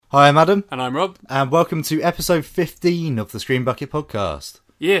Hi, I'm Adam. And I'm Rob. And welcome to episode 15 of the Screen Bucket podcast.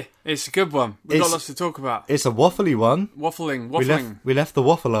 Yeah, it's a good one. We've got lots to talk about. It's a waffly one. Waffling. We left the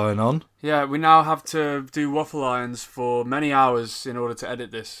waffle iron on. Yeah, we now have to do waffle irons for many hours in order to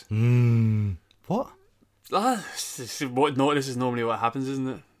edit this. What? This is normally what happens,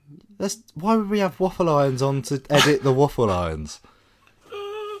 isn't it? Why would we have waffle irons on to edit the waffle irons?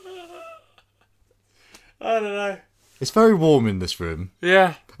 I don't know. It's very warm in this room.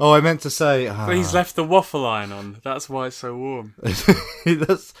 Yeah. Oh, I meant to say... But he's left the waffle iron on. That's why it's so warm.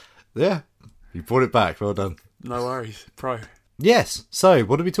 Yeah. You brought it back. Well done. No worries. Pro. Yes. So,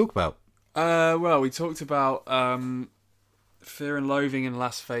 what did we talk about? Well, we talked about Fear and Loathing in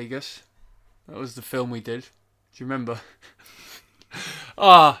Las Vegas. That was the film we did. Do you remember?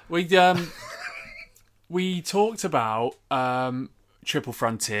 We talked about Triple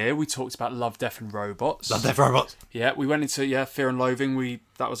Frontier. We talked about Love, Death and Robots. Love, Death and Robots. Yeah, we went into Fear and Loathing.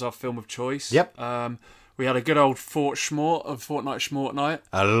 That was our film of choice. Yep. We had a good old Fortnite Schmort night.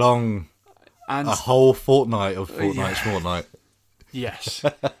 A whole fortnight of Fortnite Schmort night. Yes.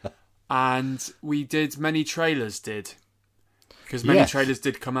 And we did many trailers. Because many trailers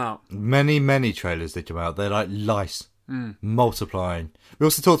did come out. Many trailers did come out. They're like lice. Multiplying. We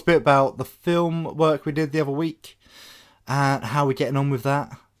also talked a bit about the film work we did the other week and how we're getting on with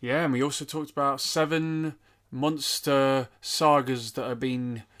that. Yeah, and we also talked about 7 monster sagas that have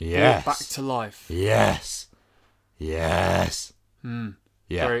been brought back to life. Yes. Yeah.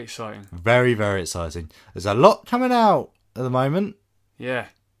 Very exciting. Very, very exciting. There's a lot coming out at the moment. Yeah.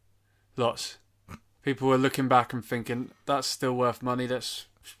 Lots. People are looking back and thinking, that's still worth money. Let's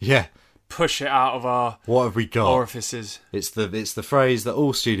push it out of our what have we got? Orifices. It's the phrase that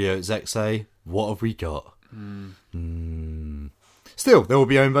all studio execs say, what have we got? Still, they will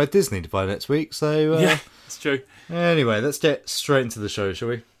be owned by Disney by next week, so... yeah, it's true. Anyway, let's get straight into the show, shall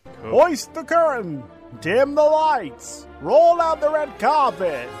we? Cool. Hoist the curtain, dim the lights, roll out the red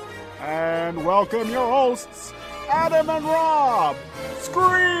carpet, and welcome your hosts, Adam and Rob, Screen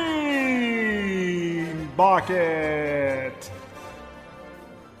Bucket.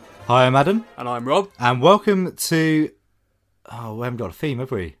 Hi, I'm Adam. And I'm Rob. And welcome to... Oh, we haven't got a theme,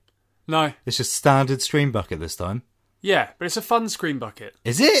 have we? No. It's just standard Screen Bucket this time. Yeah, but it's a fun Screen Bucket.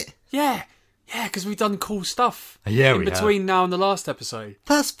 Is it? Yeah, because we've done cool stuff. Yeah, in between now and the last episode.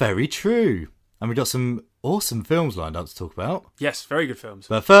 That's very true. And we've got some awesome films lined up to talk about. Yes, very good films.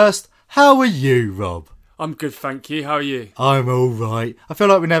 But first, how are you, Rob? I'm good, thank you. How are you? I'm alright. I feel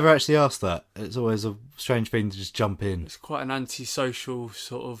like we never actually asked that. It's always a strange thing to just jump in. It's quite an antisocial,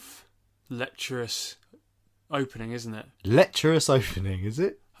 sort of lecherous opening, isn't it? Lecherous opening, is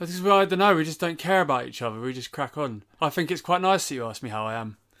it? I don't know, we just don't care about each other. We just crack on. I think it's quite nice that you ask me how I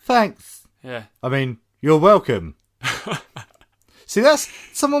am. Thanks. Yeah. I mean, you're welcome. See,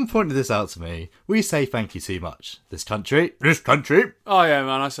 someone pointed this out to me. We say thank you too much. This country. Oh yeah,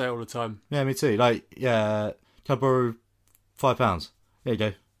 man, I say it all the time. Yeah, me too. Like, yeah, can I borrow £5? There you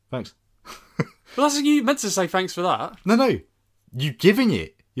go. Thanks. Well, that's you meant to say thanks for that. No. You giving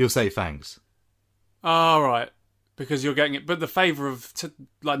it, you'll say thanks. Oh, right. Because you're getting it. But the favour of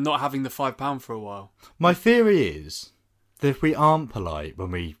not having the £5 for a while. My theory is that if we aren't polite when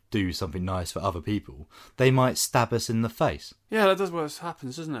we do something nice for other people, they might stab us in the face. Yeah, that does what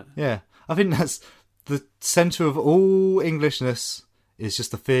happens, doesn't it? Yeah. I think that's the centre of all Englishness, is just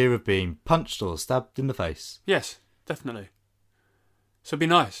the fear of being punched or stabbed in the face. Yes, definitely. So be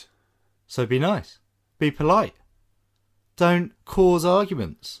nice. So be nice. Be polite. Don't cause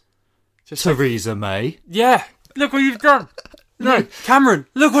arguments. Just Theresa May. Yeah. Look what you've done. No, Cameron,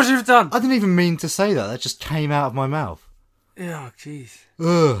 look what you've done. I didn't even mean to say that. That just came out of my mouth. Oh, jeez.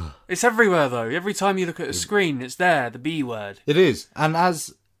 Ugh. It's everywhere, though. Every time you look at a screen, it's there, the B word. It is. And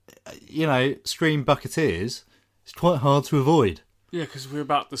as, Screen Bucketeers, it's quite hard to avoid. Yeah, because we're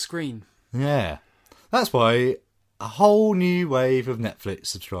about the screen. Yeah. That's why a whole new wave of Netflix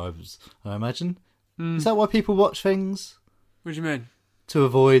subscribers, I imagine. Is that why people watch things? What do you mean? To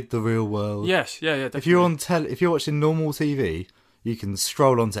avoid the real world. Yes, yeah, definitely. If you're watching normal TV, you can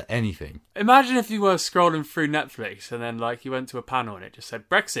scroll onto anything. Imagine if you were scrolling through Netflix and then you went to a panel and it just said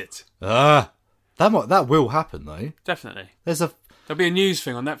Brexit. That will happen though. Definitely. There'll be a news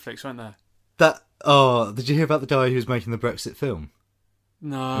thing on Netflix, won't there? Did you hear about the guy who's making the Brexit film?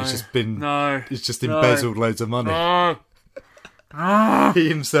 No. He's just embezzled loads of money. No. He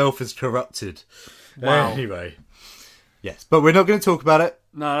himself is corrupted. Wow. Anyway. Yes, but we're not going to talk about it.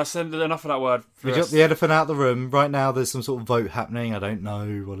 No, that's enough of that word. We got the elephant out of the room. Right now there's some sort of vote happening. I don't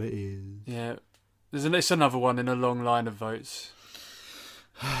know what it is. Yeah. It's another one in a long line of votes.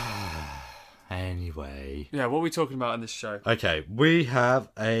 Anyway. Yeah, what are we talking about in this show? Okay, we have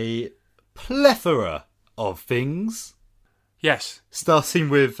a plethora of things. Yes. Starting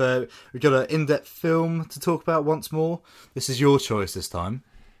with, we've got an in-depth film to talk about once more. This is your choice this time.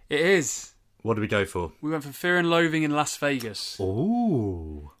 It is. What do we go for? We went for Fear and Loathing in Las Vegas.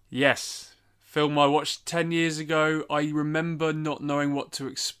 Ooh. Yes. Film I watched 10 years ago. I remember not knowing what to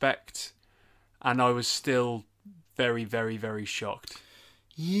expect, and I was still very, very, very shocked.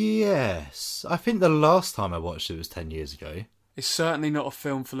 Yes. I think the last time I watched it was 10 years ago. It's certainly not a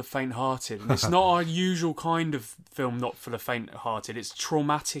film for the faint-hearted. And it's not our usual kind of film not for the faint-hearted. It's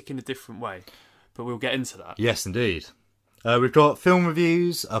traumatic in a different way. But we'll get into that. Yes, indeed. We've got film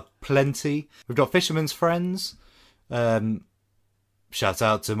reviews, plenty. We've got Fisherman's Friends. Shout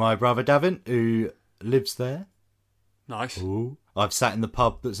out to my brother Gavin, who lives there. Nice. Ooh. I've sat in the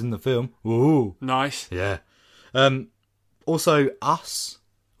pub that's in the film. Ooh. Nice. Yeah. Also, Us.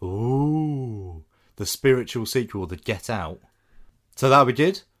 Ooh. The spiritual sequel, The Get Out. So that'll be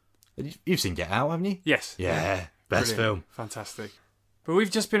good. You've seen Get Out, haven't you? Yes. Yeah. Best film. Fantastic. But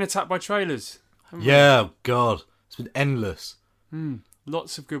we've just been attacked by trailers. Yeah, oh God. It's been endless.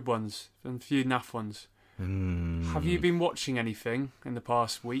 Lots of good ones and a few naff ones. Have you been watching anything in the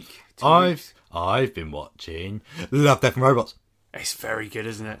past week? I've been watching Love, Death and Robots. It's very good,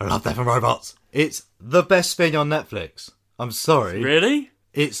 isn't it? I love Death and Robots. It's the best thing on Netflix. I'm sorry. Really?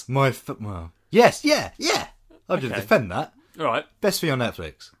 It's my... well, yes, yeah. I didn't defend that. All right. Best thing on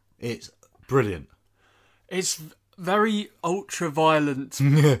Netflix. It's brilliant. It's very ultra-violent,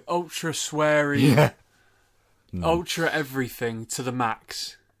 ultra-sweary, ultra everything to the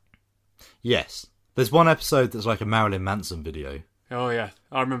max. Yes. There's one episode that's like a Marilyn Manson video. Oh yeah,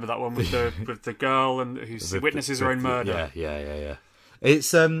 I remember that one with the girl and who witnesses her own murder. Yeah.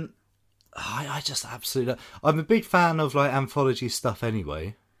 It's I just absolutely... I'm a big fan of like anthology stuff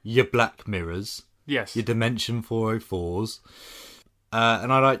anyway. Your Black Mirrors. Yes. Your Dimension 404s.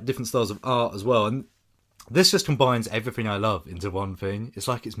 And I like different styles of art as well. And this just combines everything I love into one thing. It's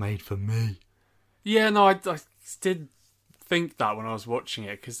like it's made for me. Yeah, no, I did think that when I was watching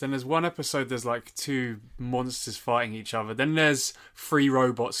it, because then there's one episode, there's like two monsters fighting each other. Then there's 3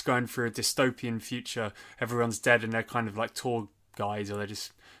 robots going through a dystopian future. Everyone's dead and they're kind of like tour guides, or they're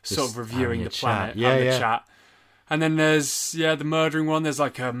just sort of reviewing the planet, having a chat. And then there's, the murdering one. There's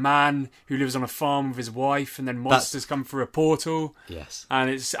like a man who lives on a farm with his wife, and then monsters come through a portal. Yes. And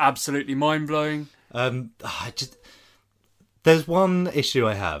it's absolutely mind-blowing. There's one issue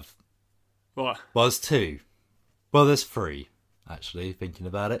I have. What? Well, there's 2. Well, there's 3, actually, thinking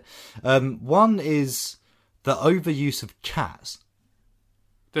about it. One is the overuse of cats.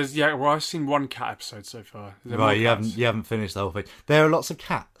 I've seen one cat episode so far. Right, you haven't finished the whole thing. There are lots of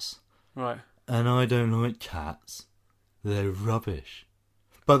cats. Right. And I don't like cats. They're rubbish.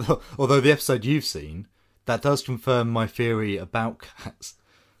 But although the episode you've seen, that does confirm my theory about cats.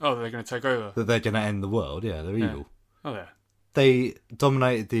 Oh, they're going to take over? That they're going to end the world. Yeah, they're evil. Oh, yeah. They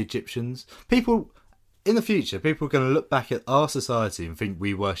dominated the Egyptians. In the future, people are going to look back at our society and think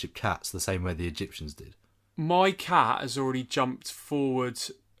we worship cats the same way the Egyptians did. My cat has already jumped forward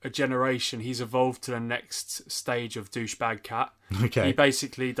a generation. He's evolved to the next stage of douchebag cat. Okay. He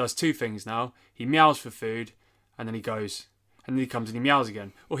basically does 2 things now. He meows for food, and then he goes. And then he comes and he meows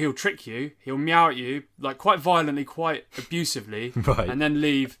again. Or he'll trick you. He'll meow at you, like quite violently, quite abusively. Right. And then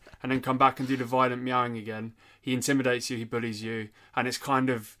leave, and then come back and do the violent meowing again. He intimidates you, he bullies you. And it's kind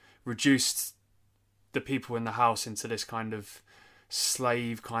of reduced the people in the house into this kind of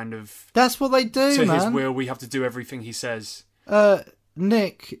slave kind of... That's what they do, to man. his will, we have to do everything he says.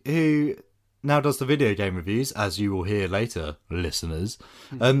 Nick, who now does the video game reviews, as you will hear later, listeners,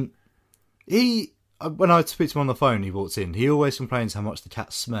 he, when I speak to him on the phone, he walks in, he always complains how much the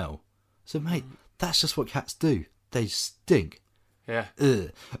cats smell. So, mate, that's just what cats do. They stink. Yeah.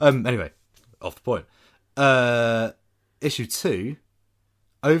 Ugh. Anyway, off the point. Issue 2,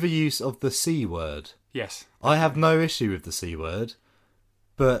 overuse of the C word. Yes. I have no issue with the C word,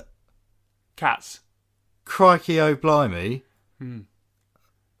 but... Cats. Crikey, oh blimey.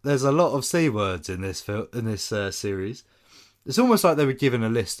 There's a lot of C words in this series. It's almost like they were given a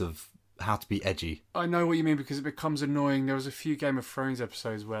list of how to be edgy. I know what you mean, because it becomes annoying. There was a few Game of Thrones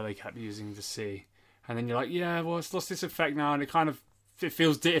episodes where they kept using the C, and then you're like, yeah, well, it's lost its effect now, and it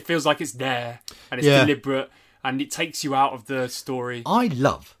feels like it's there, and it's deliberate, and it takes you out of the story. I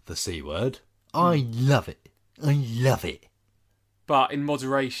love the C word. I love it. I love it. But in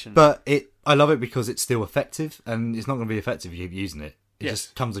moderation. But I love it because it's still effective, and it's not going to be effective if you keep using it. It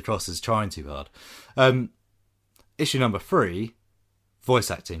just comes across as trying too hard. Issue number 3,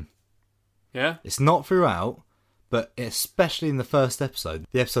 voice acting. Yeah? It's not throughout, but especially in the first episode,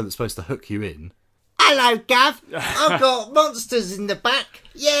 the episode that's supposed to hook you in. Hello, Gav. I've got monsters in the back.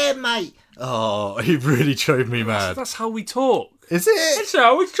 Yeah, mate. Oh, he really drove me mad. That's how we talk. Is it? That's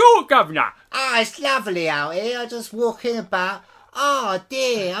how we talk, Governor. It's lovely out here. I just walking about. Oh,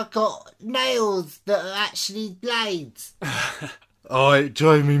 dear, I've got nails that are actually blades. Oh, it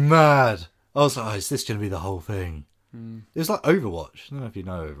drove me mad. I was like, is this going to be the whole thing? It was like Overwatch. I don't know if you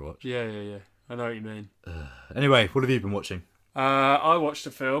know Overwatch. Yeah. I know what you mean. Anyway, what have you been watching? I watched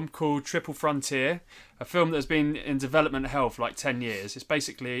a film called Triple Frontier, a film that's been in development hell for like 10 years. It's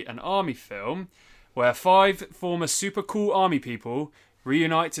basically an army film where 5 former super cool army people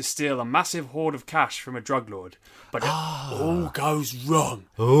reunite to steal a massive hoard of cash from a drug lord. But it all goes wrong.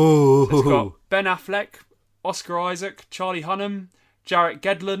 Oh, It's got Ben Affleck, Oscar Isaac, Charlie Hunnam, Jarrett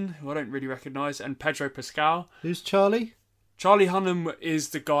Gedlin, who I don't really recognise, and Pedro Pascal. Who's Charlie? Charlie Hunnam is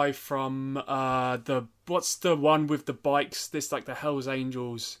the guy from what's the one with the bikes? This like the Hells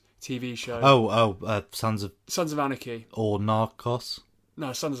Angels TV show. Sons Sons of Anarchy. or Narcos.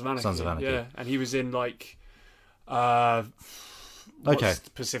 No, Sons of Anarchy. Sons of Anarchy. Yeah, and he was in like Okay.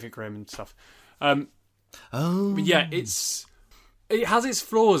 Pacific Rim and stuff. Oh, But yeah, it has its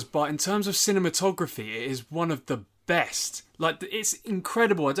flaws, but in terms of cinematography, it is one of the best. Like, it's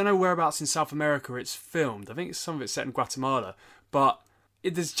incredible. I don't know whereabouts in South America it's filmed. I think some of it's set in Guatemala, but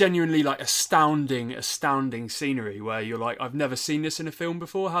there's genuinely like astounding scenery where you're like, I've never seen this in a film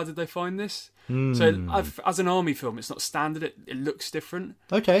before. How did they find this? So as an army film, it's not standard. It looks different.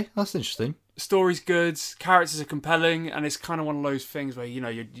 Okay, that's interesting. Story's good, characters are compelling, and it's kind of one of those things where, you know,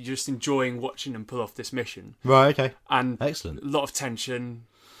 you're just enjoying watching them pull off this mission. Right, okay. And Excellent. a lot of tension.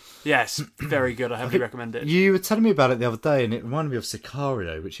 Yes, very good. I heavily recommend it. You were telling me about it the other day, and it reminded me of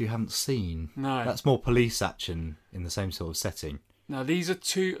Sicario, which you haven't seen. No. That's more police action in the same sort of setting. Now, these are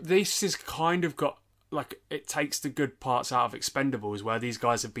two... This is kind of got... Like, it takes the good parts out of Expendables, where these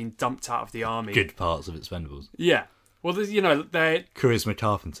guys have been dumped out of the army. Good parts of Expendables. Yeah. Well, you know, they're Charisma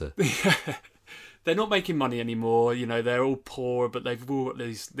Carpenter. they're not making money anymore. You know, they're all poor, but they've all got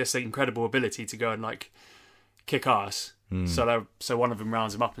this incredible ability to go and, like, kick ass. So one of them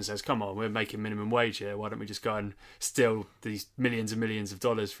rounds them up and says, come on, we're making minimum wage here. Why don't we just go and steal these millions and millions of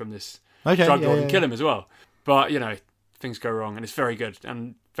dollars from this drug lord and kill him as well? But, you know, things go wrong, and it's very good,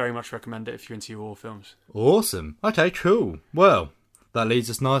 and very much recommend it if you're into war films. Awesome. Okay, cool. Well, that leads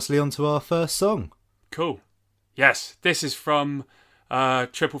us nicely onto our first song. Cool. Yes, this is from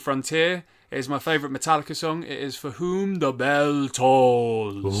Triple Frontier. It is my favourite Metallica song. It is For Whom the Bell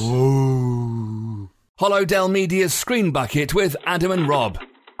Tolls. Ooh. Hollowdale Media's Screen Bucket with Adam and Rob.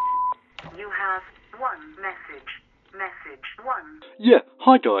 You have one message. Message 1. Yeah,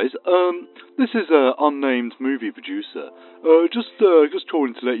 hi guys. This is an unnamed movie producer. Just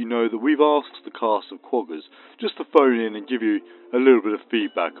calling to let you know that we've asked the cast of Quaggers just to phone in and give you a little bit of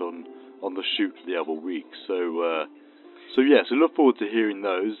feedback on the shoot the other week. So look forward to hearing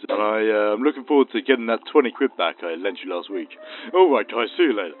those, and I'm looking forward to getting that 20 quid back I lent you last week. All right, guys, see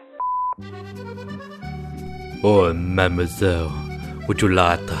you later. Oh, mademoiselle, would you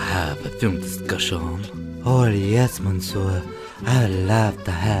like to have a film discussion? Oh, yes, monsieur. I'd love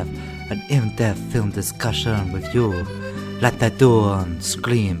to have an in-depth film discussion with you, like I do on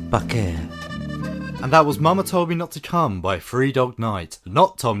Screen Bucket. And that was Mama Told Me Not to Come by Three Dog Night.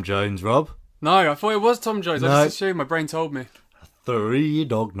 Not Tom Jones, Rob. No, I thought it was Tom Jones. No. I just assumed. My brain told me. Three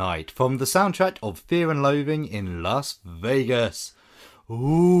Dog Night from the soundtrack of Fear and Loathing in Las Vegas.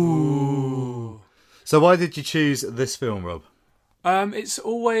 Ooh. So why did you choose this film, Rob? It's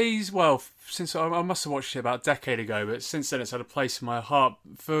always, well, since I must have watched it about a decade ago, but since then it's had a place in my heart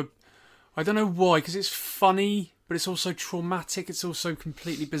for, I don't know why, because it's funny, but it's also traumatic, it's also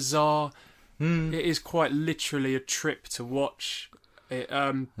completely bizarre. It is quite literally a trip to watch. It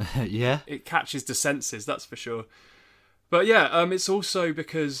Yeah. it catches the senses, that's for sure. But yeah, it's also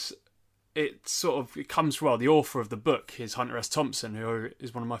because it comes from, well, the author of the book is Hunter S. Thompson, who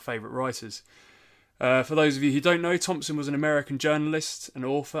is one of my favourite writers. For those of you who don't know, Thompson was an American journalist and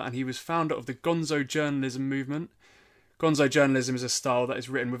author, and he was founder of the Gonzo journalism movement. Gonzo journalism is a style that is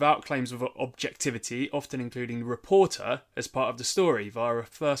written without claims of objectivity, often including the reporter as part of the story via a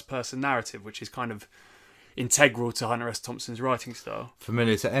first-person narrative, which is kind of integral to Hunter S. Thompson's writing style.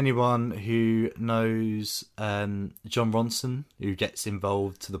 Familiar to anyone who knows John Ronson, who gets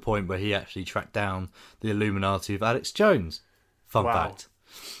involved to the point where he actually tracked down the Illuminati of Alex Jones. Fun fact.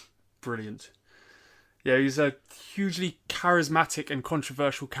 Brilliant. Yeah, he's a hugely charismatic and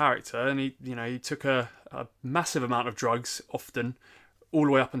controversial character, and he took a massive amount of drugs, often, all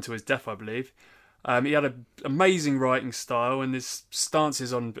the way up until his death, I believe. He had an amazing writing style, and his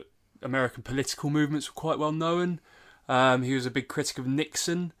stances on American political movements were quite well known. He was a big critic of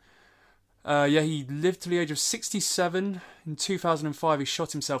Nixon. He lived to the age of 67. In 2005, he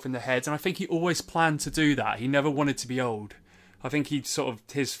shot himself in the head, and I think he always planned to do that. He never wanted to be old. I think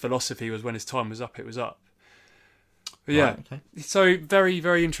his philosophy was when his time was up, it was up. But yeah, Right, okay. so very,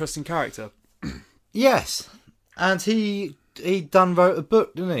 very interesting character. Yes, and he wrote a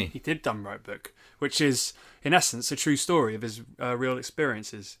book, didn't he? He did write a book, which is, in essence, a true story of his real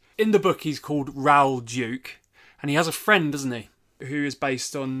experiences. In the book, he's called Raoul Duke, and he has a friend, doesn't he, who is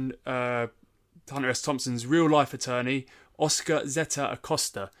based on Hunter S. Thompson's real-life attorney, Oscar Zeta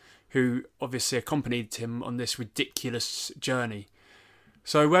Acosta, who obviously accompanied him on this ridiculous journey.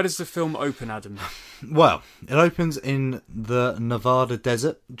 So where does the film open, Adam? Well, it opens in the Nevada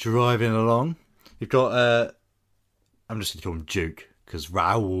desert, driving along. You've got, I'm just going to call him Duke, because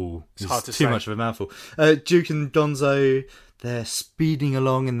Raoul is hard to too say. much of a mouthful. Duke and Gonzo, they're speeding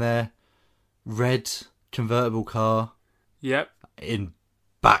along in their red convertible car Yep, in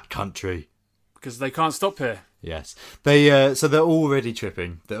backcountry. because they can't stop here. Yes. They're already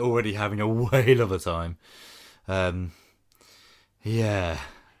tripping. They're already having a whale of a time. Yeah.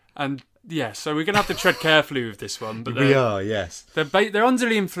 And yeah, so we're going to have to tread carefully with this one. But We are, yes. they're under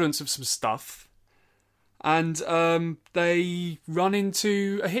the influence of some stuff. And they run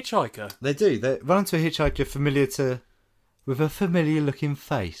into a hitchhiker. They do. They run into a hitchhiker with a familiar looking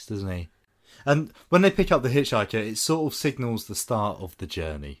face, doesn't he? And when they pick up the hitchhiker, it sort of signals the start of the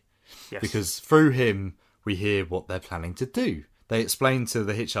journey. Yes. Because through him, we hear what they're planning to do. They explain to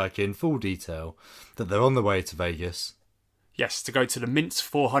the hitchhiker in full detail that they're on the way to Vegas. Yes, to go to the Mints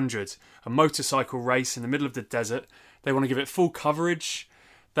 400, a motorcycle race in the middle of the desert. They want to give it full coverage.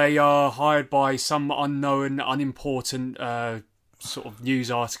 They are hired by some unknown, unimportant sort of news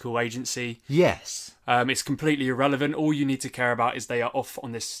article agency. Yes. It's completely irrelevant. All you need to care about is they are off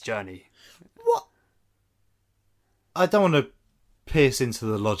on this journey. What? I don't want to pierce into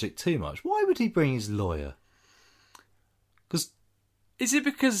the logic too much. Why would he bring his lawyer? Because Is it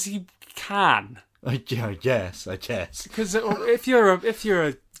because he can? I guess. Because if you're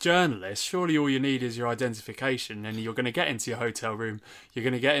a journalist, surely all you need is your identification, and you're going to get into your hotel room, you're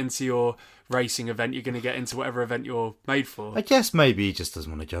going to get into your racing event, you're going to get into whatever event you're made for. I guess maybe he just doesn't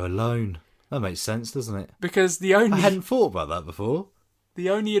want to go alone. That makes sense, doesn't it? Because I hadn't thought about that before. the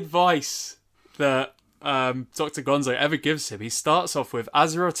only advice that Dr. Gonzo ever gives him, he starts off with,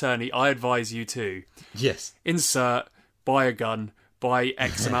 as your attorney, I advise you to Yes. insert, buy a gun, buy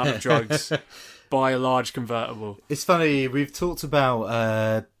X amount of drugs, buy a large convertible. It's funny, we've talked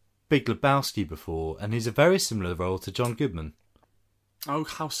about Big Lebowski before, and he's a very similar role to John Goodman, Oh,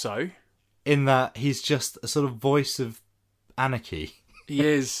 how so? in that he's just a sort of voice of anarchy. He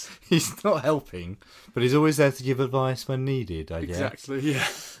is. He's not helping, but he's always there to give advice when needed, I guess. Exactly,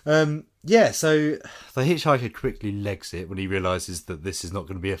 yeah. So the hitchhiker quickly legs it when he realises that this is not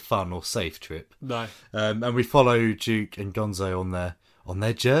going to be a fun or safe trip. No. And we follow Duke and Gonzo on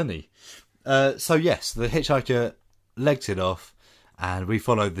their journey. So yes, the hitchhiker legs it off, and we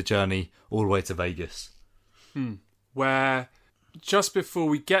follow the journey all the way to Vegas. Where just before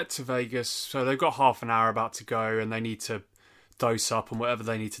we get to Vegas, so they've got half an hour about to go, and they need to dose up on whatever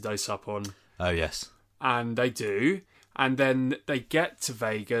they need to dose up on. Oh yes. And they do. And then they get to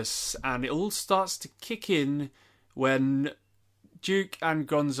Vegas, and it all starts to kick in when Duke and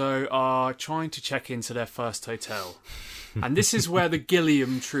Gonzo are trying to check into their first hotel. And this is where the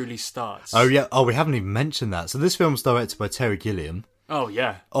Gilliam truly starts. Oh yeah. Oh, we haven't even mentioned that. So this film's directed by Terry Gilliam, Oh,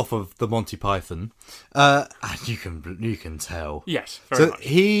 yeah. off of the Monty Python, and you can tell. Yes, very So much.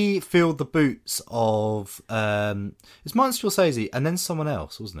 he filled the boots of it's Martin Scorsese and then someone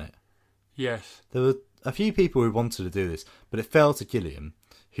else, wasn't it? Yes. There were a few people who wanted to do this, but it fell to Gilliam,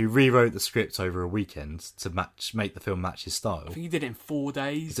 who rewrote the script over a weekend to make the film match his style. I think he did it in 4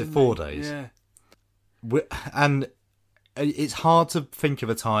 days. Is it didn't 4 he? days? Yeah. And it's hard to think of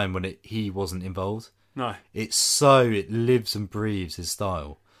a time when he wasn't involved. No, It lives and breathes his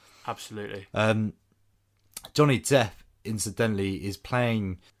style. absolutely. Johnny Depp, incidentally, is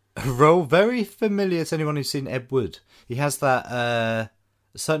playing a role very familiar to anyone who's seen Ed Wood. He has that,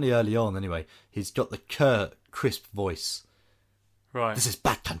 certainly early on anyway, he's got the curt, crisp voice. Right. This is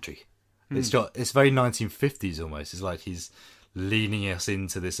backcountry. It's very 1950s almost. It's like he's leaning us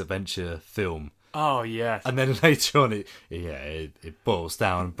into this adventure film. Oh, yeah. And then later on, it boils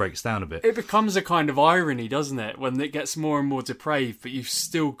down and breaks down a bit. It becomes a kind of irony, doesn't it? When it gets more and more depraved, but you've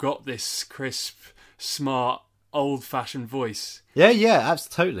still got this crisp, smart, old-fashioned voice. Yeah,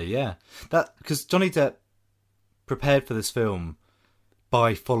 totally, yeah. That because Johnny Depp prepared for this film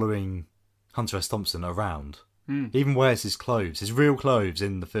by following Hunter S. Thompson around He even wears his clothes, his real clothes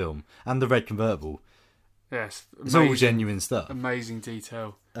in the film, and the red convertible. Yes, It's all genuine stuff. Amazing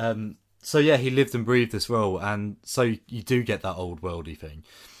detail. So yeah, he lived and breathed this role, and so you do get that old worldy thing.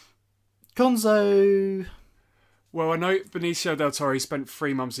 Gonzo... Well, I know Benicio del Toro spent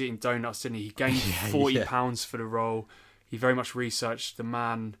 3 months eating donuts, didn't he? He gained 40 pounds for the role. He very much researched the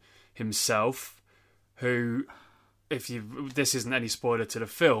man himself, who, this isn't any spoiler to the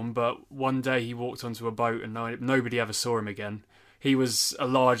film, but one day he walked onto a boat and nobody ever saw him again. He was a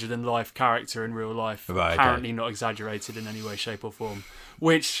larger-than-life character in real life, apparently not exaggerated in any way, shape or form,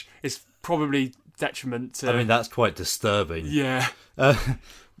 which is probably detriment to... I mean, that's quite disturbing. Yeah.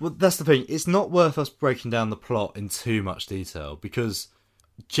 Well, that's the thing. It's not worth us breaking down the plot in too much detail, because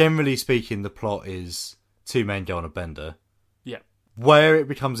generally speaking, the plot is 2 men go on a bender. Yeah. Where it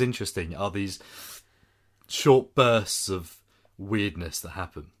becomes interesting are these short bursts of weirdness that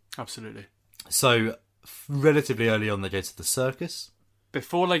happen. Absolutely. So, relatively early on, they go to the circus.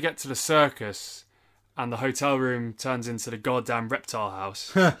 Before they get to the circus, and the hotel room turns into the goddamn reptile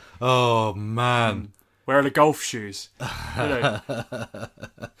house. Oh, man. Where are the golf shoes?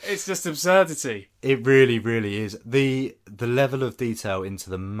 It's just absurdity. It really, really is. The level of detail into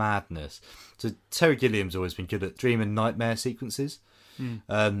the madness. So Terry Gilliam's always been good at dream and nightmare sequences.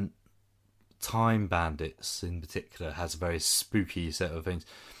 Time Bandits, in particular, has a very spooky set of things.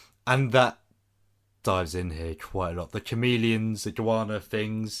 And that dives in here quite a lot. The chameleons, iguana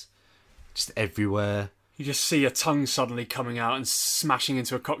things, just everywhere. You just see a tongue suddenly coming out and smashing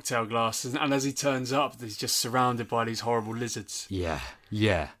into a cocktail glass, and as he turns up, he's just surrounded by these horrible lizards. Yeah.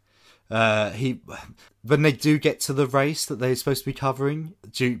 When they do get to the race that they're supposed to be covering,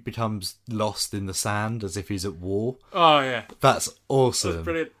 Duke becomes lost in the sand as if he's at war. Oh, yeah. That's awesome. That's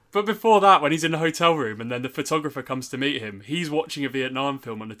brilliant. But before that, when he's in the hotel room and then the photographer comes to meet him, he's watching a Vietnam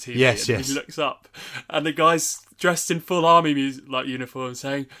film on the TV. Yes. He looks up and the guy's dressed in full army uniform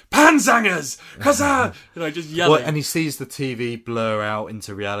saying, "Panzangers! Huzzah!" Just yelling. Well, and he sees the TV blur out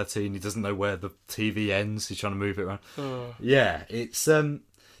into reality and he doesn't know where the TV ends. He's trying to move it around. Oh. Yeah, it's...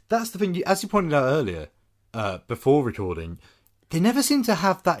 that's the thing. As you pointed out earlier, before recording, they never seem to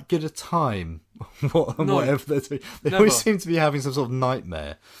have that good a time. Whatever they're doing. They always seem to be having some sort of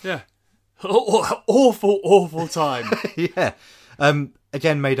nightmare. Yeah. Awful time. Yeah.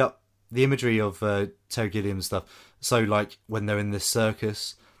 Again, made up the imagery of Terry Gilliam stuff. So, like, when they're in this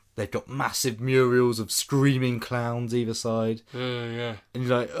circus, they've got massive murals of screaming clowns either side. Yeah. And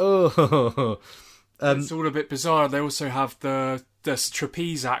you're like, oh. It's all a bit bizarre. They also have the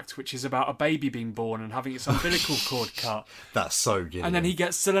trapeze act, which is about a baby being born and having its umbilical cord cut. That's so good. And then he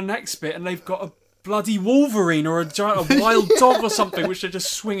gets to the next bit and they've got a bloody Wolverine or a wild dog or something which they're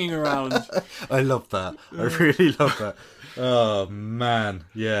just swinging around. I love that. I really love that. Oh, man.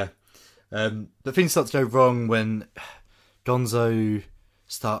 Yeah. The things start to go wrong when Gonzo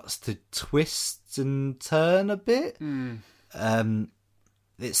starts to twist and turn a bit.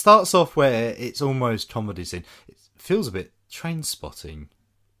 It starts off where it's almost comedy scene. It feels a bit Train Spotting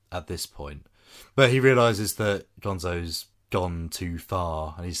at this point. But he realises that Gonzo's gone too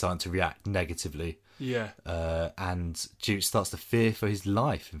far and he's starting to react negatively. Yeah. And Duke starts to fear for his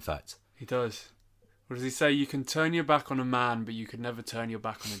life, in fact. He does. What does he say? You can turn your back on a man, but you could never turn your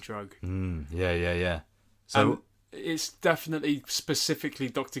back on a drug. Yeah. So it's definitely specifically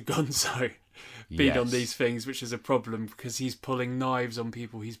Dr. Gonzo being on these things, which is a problem because he's pulling knives on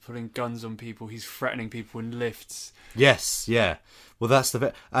people, he's pulling guns on people, he's threatening people in lifts. Yes, yeah. Well, that's the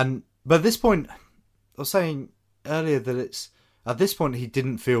bit. But at this point, I was saying earlier that at this point he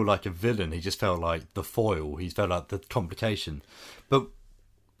didn't feel like a villain. He just felt like the foil. He felt like the complication. But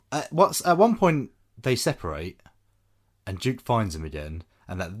at one point they separate, and Duke finds him again,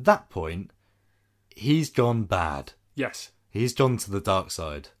 and at that point he's gone bad. Yes. He's gone to the dark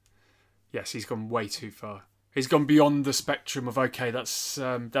side. Yes, he's gone way too far. He's gone beyond the spectrum of, okay, that's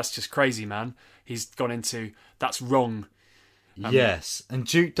just crazy, man. He's gone into, that's wrong. Yes, and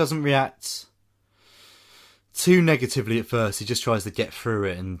Duke doesn't react too negatively at first. He just tries to get through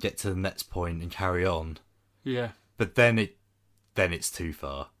it and get to the next point and carry on. Yeah. But then it's too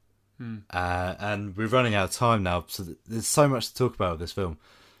far. And we're running out of time now, so there's so much to talk about with this film.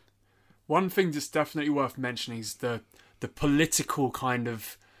 One thing that's definitely worth mentioning is the political kind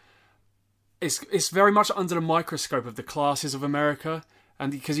of... It's very much under the microscope of the classes of America,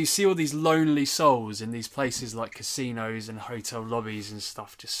 and because you see all these lonely souls in these places like casinos and hotel lobbies and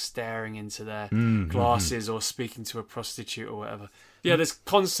stuff, just staring into their glasses or speaking to a prostitute or whatever. Yeah, there's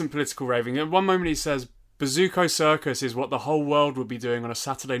constant political raving. At one moment he says, Bazooko Circus is what the whole world would be doing on a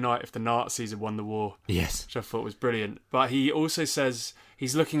Saturday night if the Nazis had won the war. Yes. Which I thought was brilliant. But he also says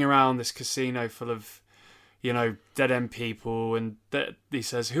he's looking around this casino full of dead end people, and he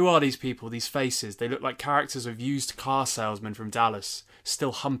says, who are these people, these faces? They look like characters of used car salesmen from Dallas,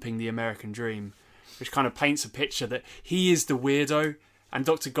 still humping the American dream, which kind of paints a picture that he is the weirdo and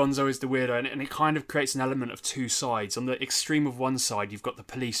Dr. Gonzo is the weirdo, and it kind of creates an element of two sides. On the extreme of one side, you've got the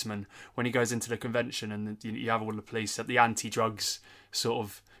policeman when he goes into the convention, and you have all the police at the anti-drugs sort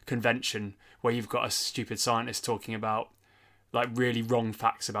of convention, where you've got a stupid scientist talking about like really wrong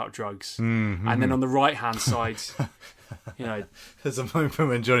facts about drugs. Mm-hmm. And then on the right-hand side, there's a moment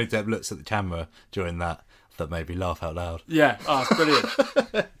when Johnny Depp looks at the camera during that made me laugh out loud. Yeah, it's brilliant.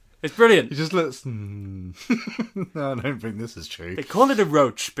 It's brilliant. He just looks... No, I don't think this is true. They call it a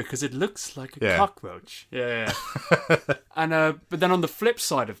roach because it looks like a cockroach. Yeah. And but then on the flip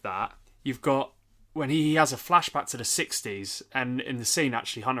side of that, you've got when he has a flashback to the 60s, and in the scene,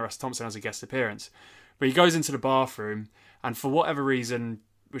 actually, Hunter S. Thompson has a guest appearance. But he goes into the bathroom, and for whatever reason,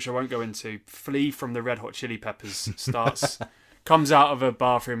 which I won't go into, Flea from the Red Hot Chili Peppers comes out of a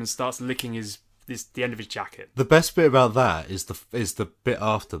bathroom and starts licking the end of his jacket. The best bit about that is the bit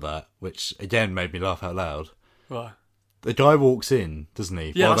after that, which again made me laugh out loud. What? The guy walks in, doesn't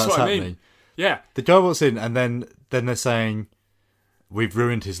he? Yeah, while that's what happening. I mean. Yeah. The guy walks in, and then they're saying, we've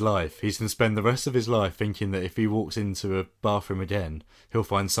ruined his life. He's going to spend the rest of his life thinking that if he walks into a bathroom again, he'll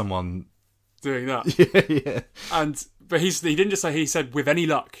find someone doing that. Yeah. But he didn't just say, he said, with any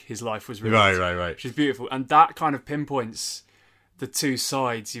luck, his life was ruined. Right. Which is beautiful. And that kind of pinpoints the two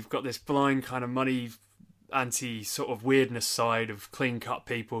sides. You've got this blind kind of money anti sort of weirdness side of clean cut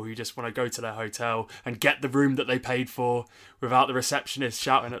people who just want to go to their hotel and get the room that they paid for without the receptionist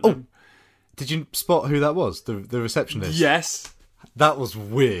shouting at them. Did you spot who that was? The receptionist? Yes. That was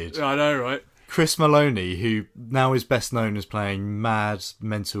weird. I know, right? Chris Maloney, who now is best known as playing mad,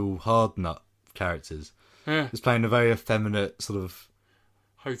 mental, hard nut characters, is playing a very effeminate sort of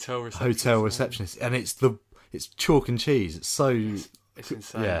hotel receptionist, and it's chalk and cheese. It's so it's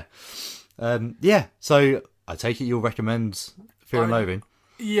insane. Yeah. So I take it you'll recommend Fear and Loathing.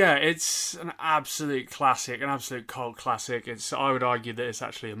 Yeah, it's an absolute classic, an absolute cult classic. I would argue that it's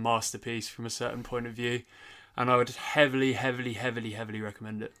actually a masterpiece from a certain point of view, and I would heavily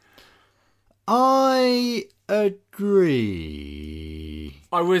recommend it. I agree.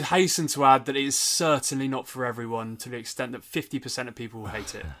 I would hasten to add that it is certainly not for everyone, to the extent that 50% of people will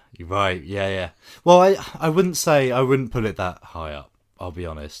hate it. You're right, yeah. Well, I wouldn't put it that high up, I'll be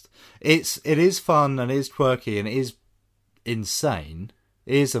honest. It is fun, and it is quirky, and it is insane.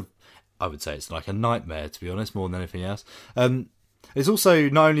 I would say it's like a nightmare, to be honest, more than anything else. It's also,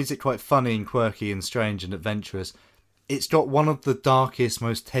 not only is it quite funny and quirky and strange and adventurous, it's got one of the darkest,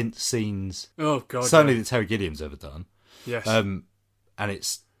 most tense scenes. Oh God! Certainly that Terry Gilliam's ever done. Yes. And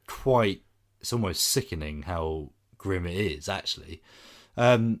it's almost sickening how grim it is. Actually,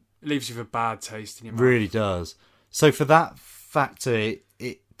 it leaves you with a bad taste in your mouth. Really does. So for that factor,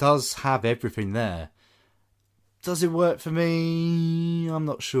 it does have everything there. Does it work for me? I'm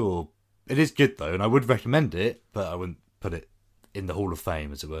not sure. It is good though, and I would recommend it, but I wouldn't put it in the Hall of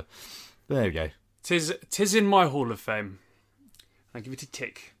Fame, as it were. But there we go. Tis in my Hall of Fame. I give it a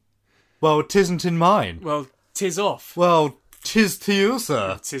tick. Well, tisn't in mine. Well, tis off. Well, tis to you,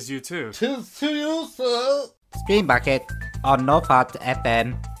 sir. Tis you too. Tis to you, sir. Screen Bucket on NoFap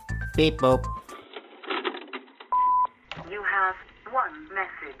FM. Beep boop. You have one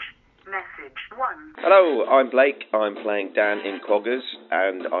message. Message 1. Hello, I'm Blake. I'm playing Dan in Quaggers,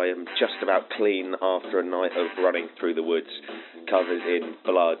 and I am just about clean after a night of running through the woods, covered in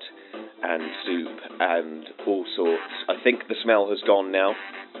blood and soup and all sorts. I think the smell has gone now,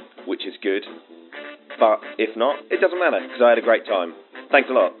 which is good. But if not, it doesn't matter, because I had a great time. Thanks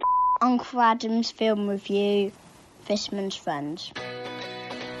a lot. Uncle Adam's Film Review, Fishman's Friends.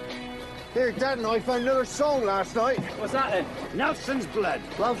 Here, Dad and I found another song last night. What's that then? Nelson's Blood.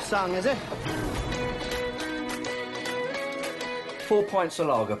 Love song, is it? 4 pints of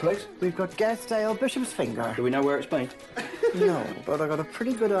lager, please. We've got Guest Ale Bishop's Finger. Do we know where it's been? No, but I got a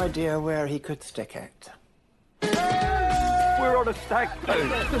pretty good idea where he could stick it. We're on a stag do.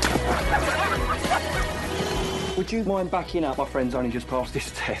 Would you mind backing up? My friend's only just passed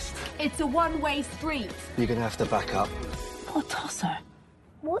his test. It's a one-way street. You're going to have to back up. Oh, tosser.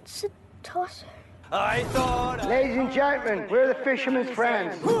 What's a tosser? Ladies and gentlemen, we're the Fisherman's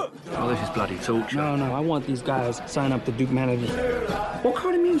Friends. Oh, this is bloody talk show. No, I want these guys to sign up to Duke Melody. What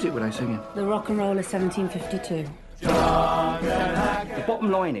kind of music were they singing? The Rock and Roll of 1752. The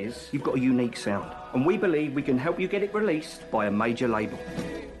bottom line is, you've got a unique sound, and we believe we can help you get it released by a major label.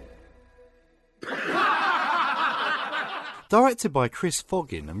 Directed by Chris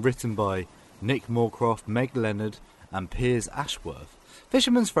Foggin and written by Nick Moorcroft, Meg Leonard and Piers Ashworth,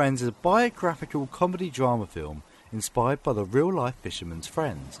 Fisherman's Friends is a biographical comedy drama film inspired by the real-life Fisherman's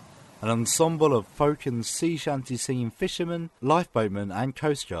Friends, an ensemble of folk and sea shanty singing fishermen, lifeboatmen and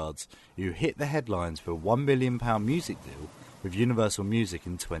coastguards who hit the headlines for a £1 million music deal with Universal Music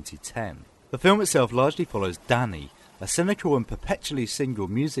in 2010. The film itself largely follows Danny, a cynical and perpetually single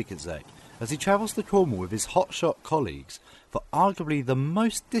music exec, as he travels to Cornwall with his hotshot colleagues for arguably the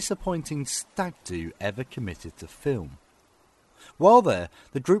most disappointing stag do ever committed to film. While there,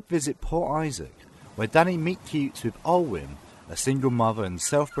 the group visit Port Isaac, where Danny meet-cutes with Olwyn, a single mother and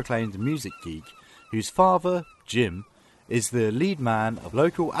self-proclaimed music geek, whose father, Jim, is the lead man of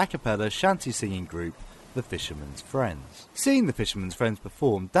local a cappella shanty singing group, the Fisherman's Friends. Seeing the Fisherman's Friends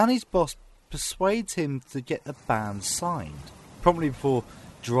perform, Danny's boss persuades him to get the band signed, promptly before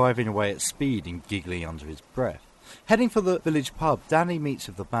driving away at speed and giggling under his breath. Heading for the village pub, Danny meets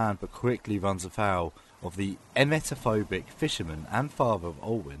with the band but quickly runs afoul of the emetophobic fisherman and father of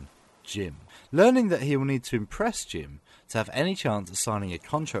Olwyn, Jim. Learning that he will need to impress Jim to have any chance of signing a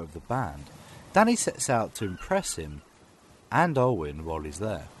contract with the band, Danny sets out to impress him and Olwyn while he's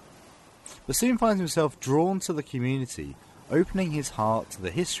there, but soon finds himself drawn to the community, opening his heart to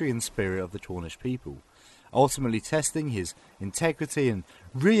the history and spirit of the Cornish people, ultimately testing his integrity and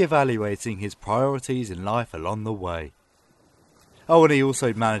re-evaluating his priorities in life along the way. Oh, and he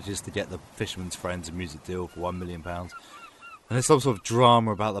also manages to get the Fisherman's Friends a music deal for £1 million, and there's some sort of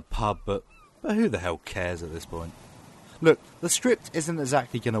drama about the pub, but who the hell cares at this point? Look, the script isn't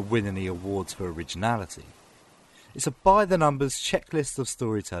exactly going to win any awards for originality. It's a by-the-numbers checklist of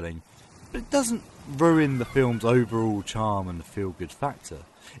storytelling, but it doesn't ruin the film's overall charm and the feel-good factor.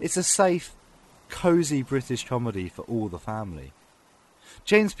 It's a safe, cosy British comedy for all the family.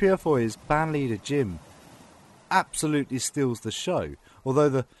 James Purefoy's band leader Jim absolutely steals the show, although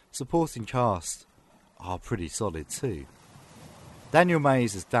the supporting cast are pretty solid too. Daniel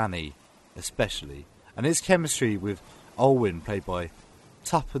Mays as Danny, especially, and his chemistry with Olwyn, played by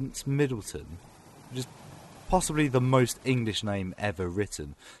Tuppence Middleton, which is possibly the most English name ever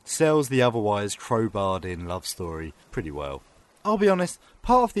written, sells the otherwise crowbarred-in love story pretty well. I'll be honest,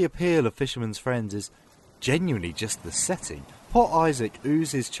 part of the appeal of Fisherman's Friends is genuinely just the setting. Port Isaac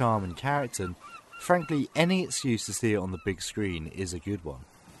oozes charm and character, and frankly, any excuse to see it on the big screen is a good one.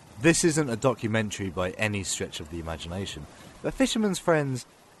 This isn't a documentary by any stretch of the imagination, but Fisherman's Friends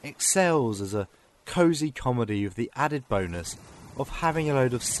excels as a cosy comedy with the added bonus of having a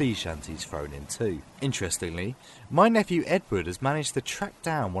load of sea shanties thrown in too. Interestingly, my nephew Edward has managed to track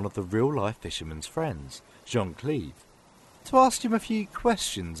down one of the real-life Fisherman's Friends, John Cleave, to ask him a few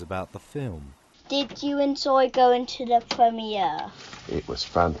questions about the film. Did you enjoy going to the premiere? It was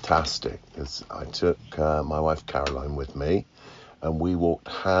fantastic. I took my wife Caroline with me, and we walked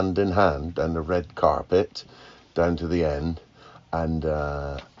hand in hand down the red carpet down to the end, and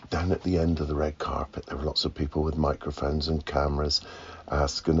down at the end of the red carpet there were lots of people with microphones and cameras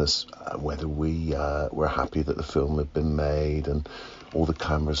asking us whether we were happy that the film had been made, and all the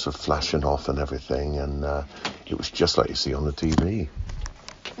cameras were flashing off and everything, and it was just like you see on the TV.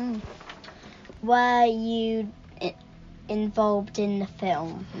 Were you involved in the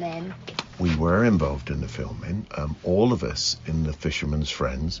filming? We were involved in the filming. All of us in the Fisherman's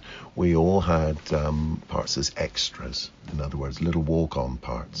Friends, we all had parts as extras. In other words, little walk-on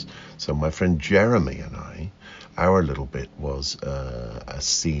parts. So my friend Jeremy and I, our little bit was a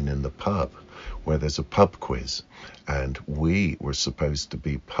scene in the pub where there's a pub quiz, and we were supposed to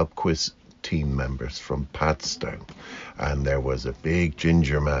be pub quiz team members from Padstow, and there was a big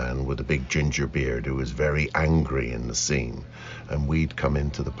ginger man with a big ginger beard who was very angry in the scene, and we'd come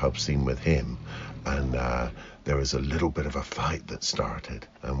into the pub scene with him, and there was a little bit of a fight that started,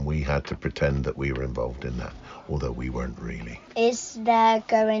 and we had to pretend that we were involved in that, although we weren't really. Is there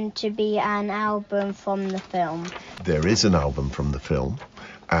going to be an album from the film? There is an album from the film,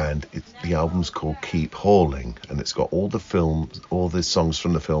 and the album's called Keep Hauling, and it's got all the songs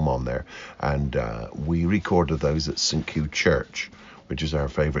from the film on there, and we recorded those at St. Hugh Church, which is our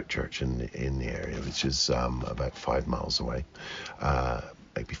favourite church in the area, which is about 5 miles away,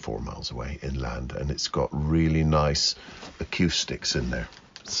 maybe 4 miles away inland, and it's got really nice acoustics in there,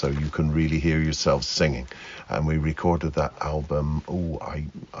 so you can really hear yourself singing. And we recorded that album,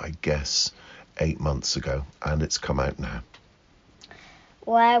 I guess 8 months ago, and it's come out now.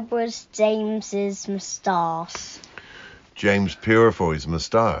 Where was James's moustache? James Purefoy's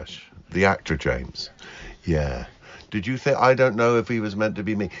moustache, the actor James. Yeah. Did you think? I don't know if he was meant to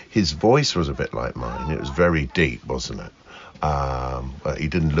be me. His voice was a bit like mine. It was very deep, wasn't it? But he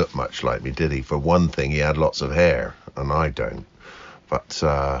didn't look much like me, did he? For one thing, he had lots of hair, and I don't. But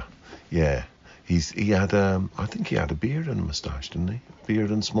yeah, He had I think he had a beard and a moustache, didn't he? Beard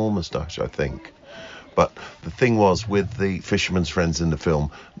and small moustache, I think. But the thing was, with the fisherman's friends in the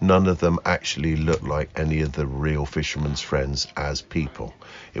film, none of them actually looked like any of the real fisherman's friends as people.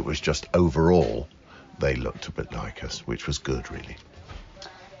 It was just overall, they looked a bit like us, which was good, really.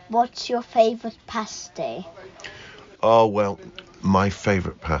 What's your favourite pasty? Oh, well, my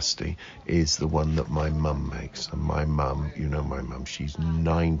favourite pasty is the one that my mum makes. And my mum, you know my mum, she's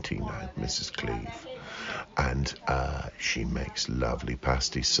 90 now, Mrs. Cleve. And she makes lovely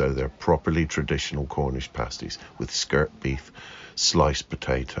pasties. So they're properly traditional Cornish pasties with skirt beef, sliced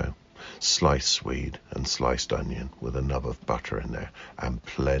potato, sliced swede and sliced onion with a nub of butter in there and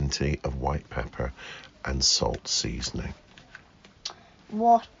plenty of white pepper and salt seasoning.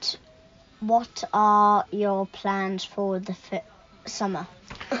 What are your plans for the summer?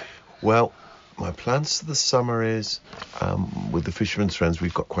 Well, my plans for the summer is, with the Fisherman's Friends,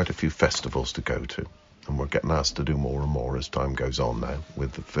 we've got quite a few festivals to go to. And we're getting asked to do more and more as time goes on now,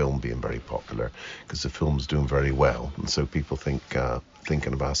 with the film being very popular, because the film's doing very well. And so people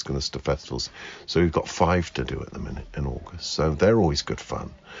thinking of asking us to festivals. So we've got 5 to do at the minute in August. So they're always good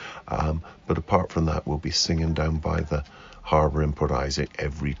fun. But apart from that, we'll be singing down by the harbour in Port Isaac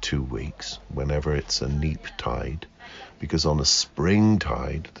every 2 weeks, whenever it's a neap tide. Because on a spring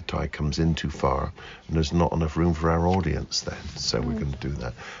tide, the tide comes in too far and there's not enough room for our audience then. So we're going to do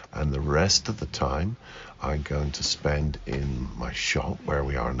that. And the rest of the time, I'm going to spend in my shop where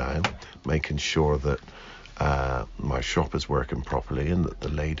we are now, making sure that my shop is working properly and that the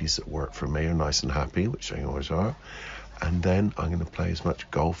ladies that work for me are nice and happy, which they always are. And then I'm going to play as much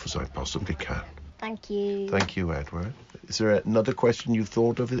golf as I possibly can. Thank you. Thank you, Edward. Is there another question you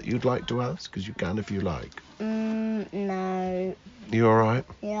thought of that you'd like to ask? Because you can if you like. No. You all right?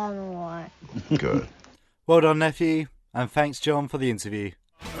 Yeah, I'm all right. Good. Well done, nephew. And thanks, John, for the interview.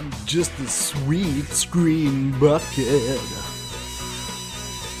 I'm just a sweet screen bucket.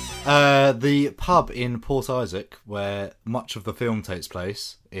 The pub in Port Isaac, where much of the film takes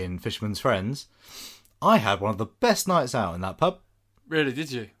place, in Fisherman's Friends, I had one of the best nights out in that pub. Really,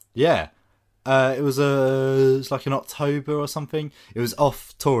 did you? Yeah. It was like in October or something. It was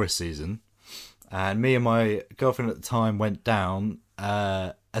off tourist season. And me and my girlfriend at the time went down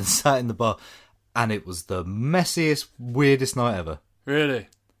and sat in the bar. And it was the messiest, weirdest night ever. Really?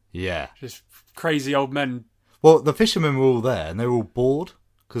 Yeah. Just crazy old men. Well, the fishermen were all there and they were all bored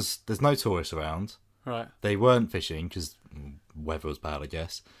because there's no tourists around. Right. They weren't fishing because weather was bad, I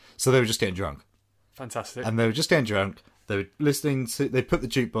guess. So they were just getting drunk. Fantastic. And they were just getting drunk. They were listening to... They put the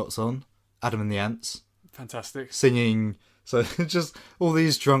jukebox on. Adam and the Ants. Fantastic. Singing... So just all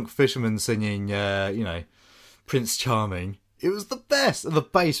these drunk fishermen singing, Prince Charming. It was the best. And the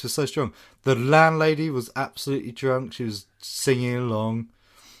bass was so strong. The landlady was absolutely drunk. She was singing along.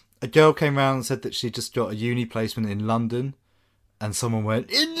 A girl came round and said that she just got a uni placement in London. And someone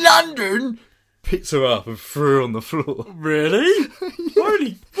went, "In London?" Picked her up and threw her on the floor. Really?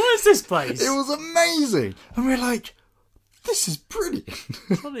 Holy, what is this place? It was amazing. And we're like, this is brilliant.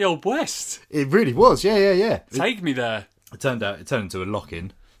 It's like the Old West. It really was, yeah. Take me there. It turned into a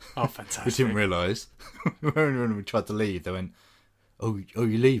lock-in. Oh, fantastic. We didn't realise. When we tried to leave, they went, oh, you're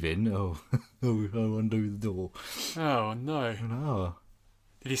leaving? Oh, I undo the door. Oh, no. Oh.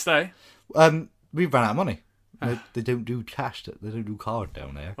 Did you stay? We ran out of money. They don't do cash. They don't do card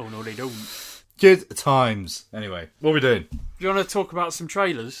down there. Oh, no, they don't. Good times. Anyway, what are we doing? Do you want to talk about some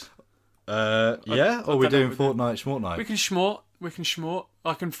trailers? Yeah? Or are we doing Fortnite Schmortnight? We can schmort.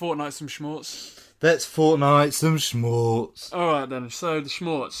 I can Fortnite some schmorts. Let's Fortnite some schmorts. Alright then, so the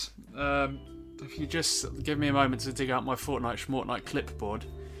schmorts. If you just give me a moment to dig out my Fortnite Schmortnight clipboard.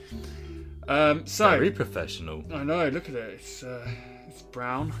 Very professional. I know, look at it. It's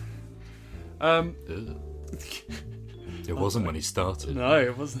brown. It wasn't when he started. No,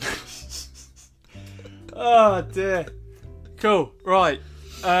 it wasn't. Oh dear. Cool, right.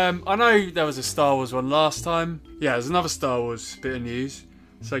 I know there was a Star Wars one last time. Yeah, there's another Star Wars bit of news.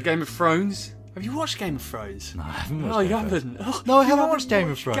 So Game of Thrones. Have you watched Game of Thrones? No, I haven't watched Game of Thrones. Oh, no, I haven't watched Game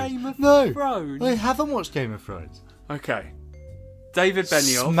of Thrones. Game of Thrones? I haven't watched Game of Thrones. Okay. David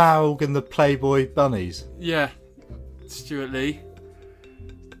Benioff. Smaug and the Playboy Bunnies. Yeah. Stuart Lee.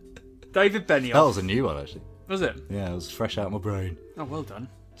 David Benioff. That was a new one, actually. Was it? Yeah, it was fresh out of my brain. Oh, well done.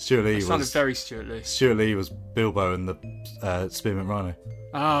 Stuart Lee sounded very Stuart Lee. Stuart Lee was Bilbo and the Spearmint Rhino.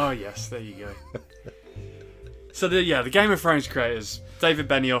 Oh, yes, there you go. So, the Game of Thrones creators, David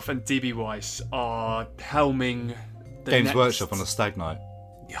Benioff and D.B. Weiss, are helming the Games Workshop on a stag night.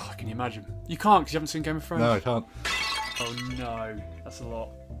 Yeah, can you imagine? You can't because you haven't seen Game of Thrones? No, I can't. Oh, no. That's a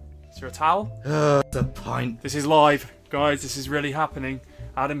lot. Is there a towel? The pint. This is live, guys. This is really happening.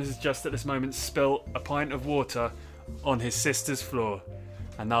 Adam has just at this moment spilt a pint of water on his sister's floor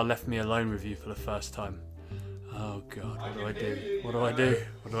and now left me alone with you for the first time. Oh God, what do I do? What do I do?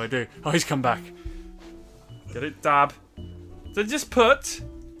 What do I do? Oh, he's come back. Get it? Dab. So just put.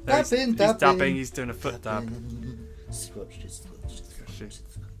 He's dabbing. He's doing a foot dab.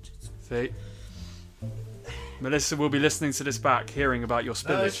 See? Melissa will be listening to this back, hearing about your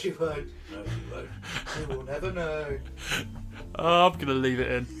spillage. No, she won't. No, she won't. She will never know. Oh, I'm going to leave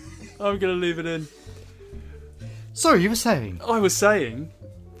it in. I'm going to leave it in. Sorry, you were saying? I was saying,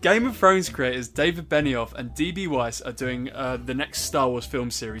 Game of Thrones creators David Benioff and D.B. Weiss are doing the next Star Wars film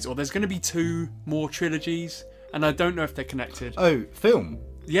series, or there's going to be 2 more trilogies, and I don't know if they're connected. Oh, film?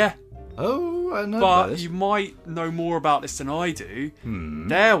 Yeah. Oh, I know about this. But you might know more about this than I do.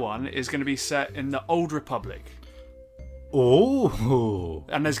 Their one is going to be set in the Old Republic. Oh.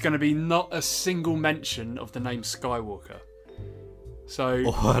 And there's going to be not a single mention of the name Skywalker. So,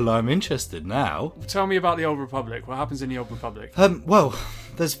 well, I'm interested now. Tell me about the Old Republic. What happens in the Old Republic? Well,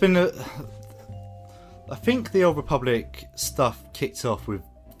 there's been I think the Old Republic stuff kicked off with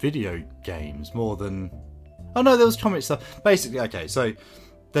video games more than... Oh no, there was comic stuff. Basically, okay, so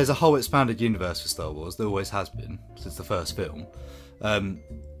there's a whole expanded universe for Star Wars. There always has been since the first film.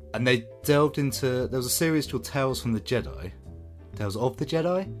 And they delved into... There was a series called Tales from the Jedi. Tales of the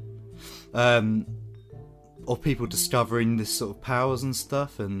Jedi? Of people discovering this sort of powers and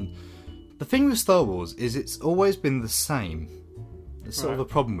stuff. And the thing with Star Wars is it's always been the same. There's sort of a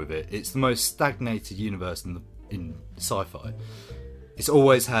problem with it. It's the most stagnated universe in sci-fi. It's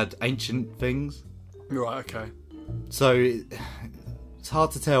always had ancient things. Right, okay. So it's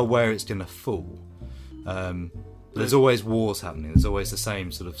hard to tell where it's going to fall. There's always wars happening. There's always the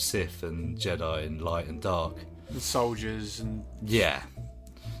same sort of Sith and Jedi and light and dark. The soldiers and... Yeah.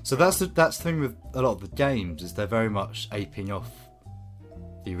 So that's the thing with a lot of the games, is they're very much aping off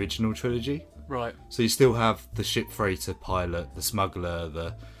the original trilogy. Right. So you still have the ship freighter pilot, the smuggler,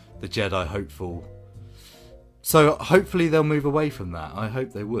 the Jedi hopeful. So hopefully they'll move away from that. I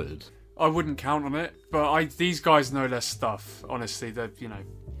hope they would. I wouldn't count on it, but these guys know their stuff. Honestly, they're,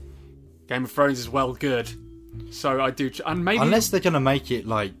 Game of Thrones is well good. So I do, and maybe unless they're gonna make it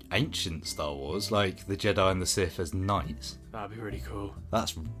like ancient Star Wars, like the Jedi and the Sith as knights. That'd be really cool. I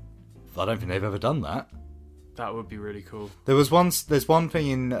don't think they've ever done that. That would be really cool. There's one thing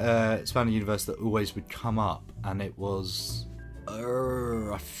in Expanded Universe that always would come up, and it was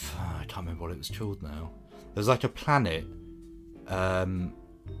I can't remember what it was called now. There was like a planet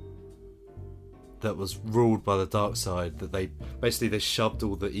that was ruled by the dark side, that they shoved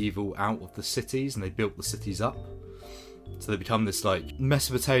all the evil out of the cities and they built the cities up. So they become this like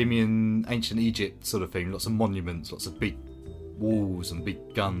Mesopotamian, ancient Egypt sort of thing. Lots of monuments, lots of big walls and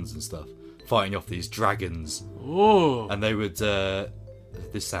big guns and stuff, fighting off these dragons. Ooh. And they would,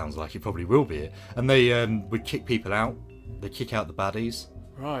 this sounds like it probably will be it, and they would kick people out. They'd kick out the baddies.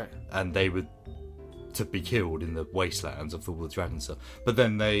 Right. And they would to be killed in the wastelands of all the dragon stuff. But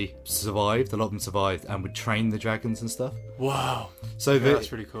then they survived, a lot of them survived, and would train the dragons and stuff. Wow. So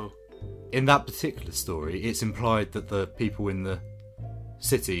that's really cool. In that particular story, it's implied that the people in the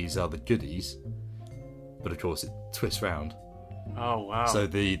cities are the goodies, but of course it twists round. Oh, wow. So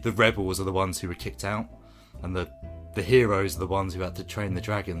the rebels are the ones who were kicked out, and the heroes are the ones who had to train the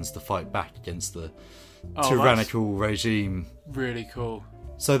dragons to fight back against the tyrannical regime. Really cool.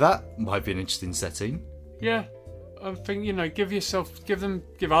 So that might be an interesting setting. Yeah, I think give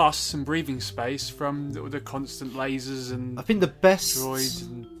us some breathing space from the constant lasers and. I think the best droids.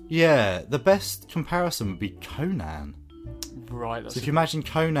 The best comparison would be Conan. Right. So if you imagine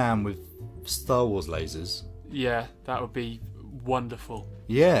Conan with Star Wars lasers. Yeah, that would be wonderful.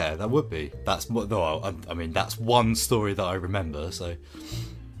 Yeah, that would be. That's that's one story that I remember. So.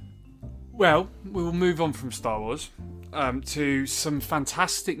 Well, we will move on from Star Wars to some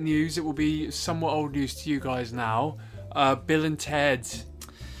fantastic news. It will be somewhat old news to you guys now. Bill and Ted.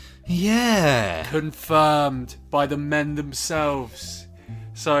 Yeah. Confirmed by the men themselves.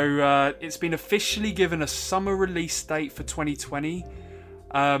 So it's been officially given a summer release date for 2020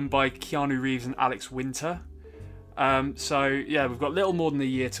 by Keanu Reeves and Alex Winter. So yeah, we've got little more than a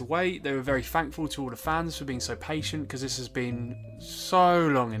year to wait. They were very thankful to all the fans for being so patient, because this has been so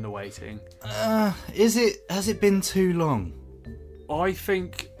long in the waiting. Has it been too long? I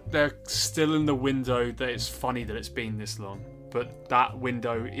think they're still in the window that it's funny that it's been this long, but that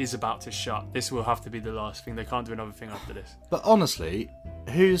window is about to shut. This will have to be the last thing. They can't do another thing after this. But honestly,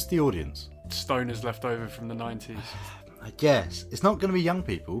 who's the audience? Stoners left over from the 90s. I guess. It's not going to be young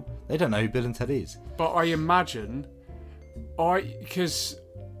people. They don't know who Bill and Ted is. But I imagine, because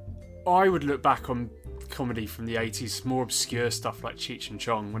I would look back on comedy from the 80s, more obscure stuff like Cheech and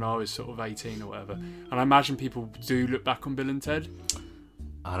Chong when I was sort of 18 or whatever. And I imagine people do look back on Bill and Ted.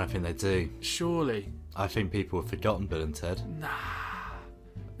 I don't think they do. Surely. I think people have forgotten Bill and Ted. Nah,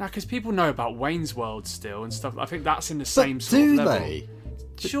 because people know about Wayne's World still and stuff. I think that's in the same But sort of do level. they?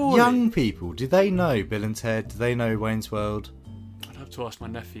 Surely. Young people, do they know Bill and Ted? Do they know Wayne's World? I'd have to ask my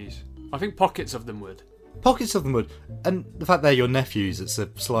nephews. I think pockets of them would. Pockets of them would. And the fact they're your nephews, it's a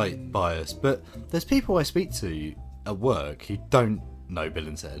slight bias. But there's people I speak to at work who don't know Bill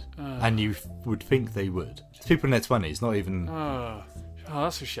and Ted. And you would think they would. It's people in their 20s, not even... Oh,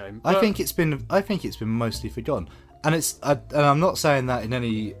 that's a shame. I think it's been mostly forgotten. And and I'm not saying that in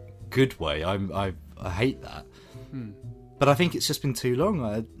any good way. I hate that. But I think it's just been too long.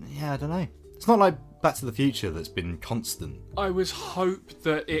 I don't know. It's not like Back to the Future that's been constant. I was hope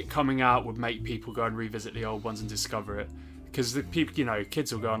that it coming out would make people go and revisit the old ones and discover it. Because the people,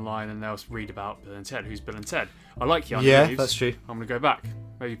 kids will go online and they'll read about Bill and Ted. Who's Bill and Ted? I like Keanu Reeves. That's true. I'm going to go back.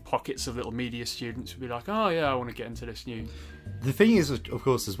 Maybe pockets of little media students would be like, oh yeah, I want to get into this new... The thing is, of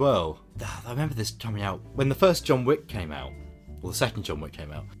course, as well, I remember this coming out when the first John Wick came out, or the second John Wick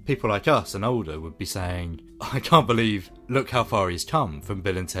came out. People like us and older would be saying, I can't believe, look how far he's come from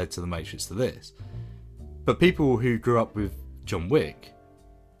Bill and Ted to The Matrix to this. But people who grew up with John Wick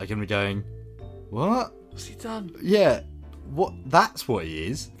are going to be going, what? What's he done? Yeah, what? That's what he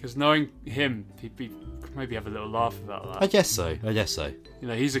is. Because knowing him, he'd maybe have a little laugh about that. I guess so.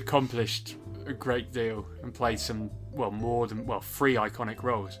 He's accomplished a great deal and played some, more than 3 iconic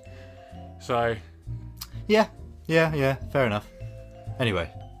roles. So... Yeah, fair enough.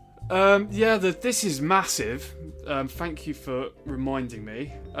 Anyway. This is massive. Thank you for reminding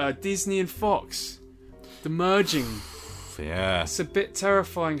me. Disney and Fox. The merging. Yeah. It's a bit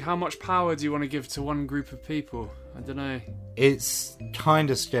terrifying. How much power do you want to give to one group of people? I don't know. It's kind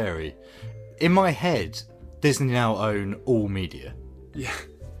of scary. In my head, Disney now own all media. Yeah.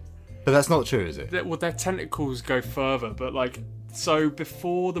 But that's not true, is it? Their tentacles go further, but so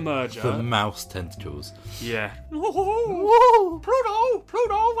before the merger... The mouse tentacles. Yeah. Whoa,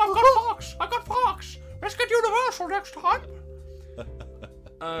 Pluto, I got Fox. Let's get Universal next time.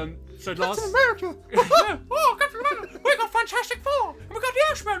 So Captain America. Captain America. We got Fantastic Four. And we got the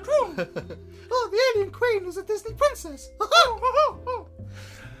X-Men too. The Alien Queen is a Disney princess.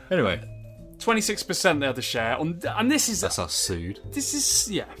 Anyway. 26% they had the share. And this is... That's us sued. This is...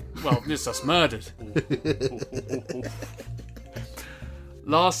 Yeah. Well, this is us murdered.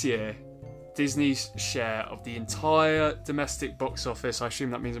 Last year, Disney's share of the entire domestic box office, I assume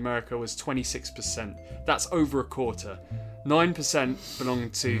that means America, was 26%. That's over a quarter. 9%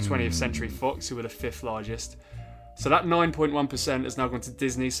 belonged to 20th Century Fox, who were the 5th largest. So that 9.1% has now gone to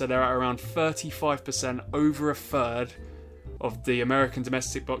Disney, so they're at around 35%, over a third of the American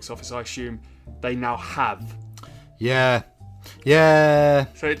domestic box office, I assume, they now have. Yeah.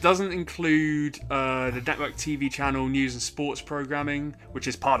 So it doesn't include the network TV channel news and sports programming, which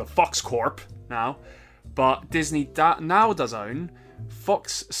is part of Fox Corp now. But Disney now does own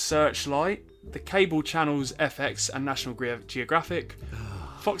Fox Searchlight, the cable channels FX and National Geographic,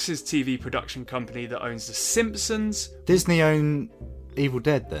 Fox's TV production company that owns The Simpsons. Disney own Evil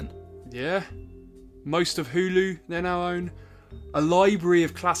Dead then? Yeah. Most of Hulu they now own. A library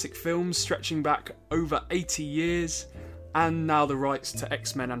of classic films stretching back over 80 years. And now the rights to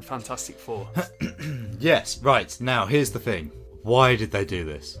X-Men and Fantastic Four. Yes, right. Now, here's the thing. Why did they do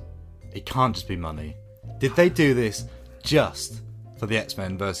this? It can't just be money. Did they do this just for the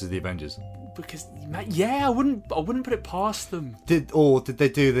X-Men versus the Avengers? Because, I wouldn't put it past them. Did they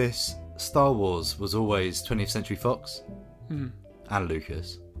do this? Star Wars was always 20th Century Fox and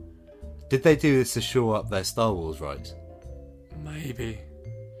Lucas. Did they do this to shore up their Star Wars rights? Maybe.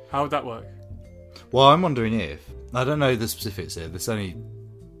 How would that work? Well, I'm wondering if... I don't know the specifics here. There's only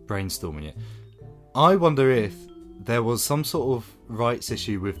brainstorming it. I wonder if there was some sort of rights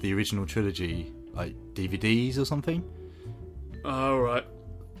issue with the original trilogy, like DVDs or something. Oh, right.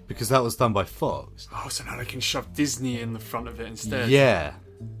 Because that was done by Fox. Oh, so now they can shove Disney in the front of it instead. Yeah.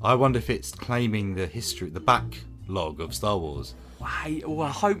 I wonder if it's claiming the history, the backlog of Star Wars. I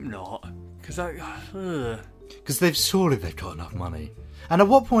hope not. Because surely they've got enough money. And at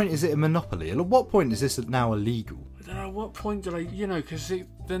what point is it a monopoly? And at what point is this now illegal? I don't know, at what point do they, because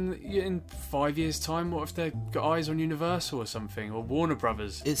then in 5 years' time, what if they've got eyes on Universal or something, or Warner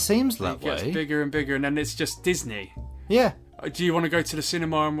Brothers? It seems that way. It gets bigger and bigger, and then it's just Disney. Yeah. Do you want to go to the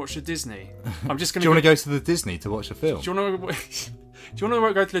cinema and watch a Disney? I'm just going to. Do you want to go to the Disney to watch a film? Do you want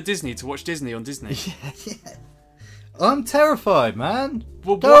to go to the Disney to watch Disney on Disney? Yeah. I'm terrified, man.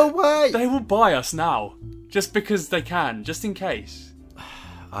 Go away. They will buy us now, just because they can, just in case.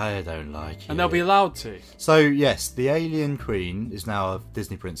 I don't like it. And they'll be allowed to. So, yes, the alien queen is now a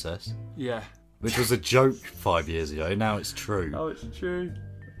Disney princess. Yeah. Which was a joke 5 years ago. Now it's true. Oh, it's true.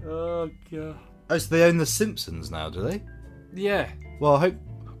 Oh, God. Oh, so they own The Simpsons now, do they? Yeah. Well,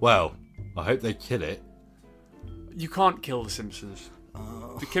 I hope they kill it. You can't kill The Simpsons.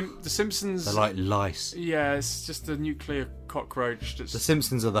 The Simpsons... They're like lice. Yeah, it's just a nuclear cockroach. The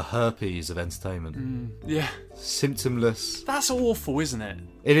Simpsons are the herpes of entertainment. Yeah. Symptomless. That's awful, isn't it?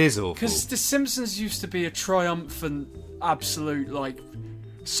 It is awful. Because The Simpsons used to be a triumphant, absolute,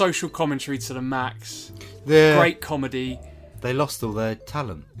 social commentary to the max. Great comedy. They lost all their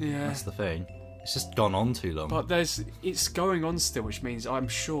talent. Yeah. That's the thing. It's just gone on too long. But it's going on still, which means I'm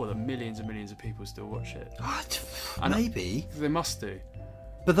sure that millions and millions of people still watch it. Maybe. They must do.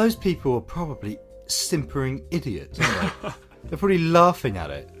 But those people are probably simpering idiots, aren't they? They're probably laughing at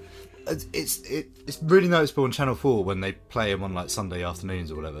it. It's really noticeable on Channel 4 when they play them on Sunday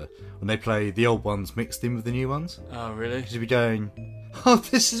afternoons or whatever. When they play the old ones mixed in with the new ones. Oh, really? You'll be going, oh,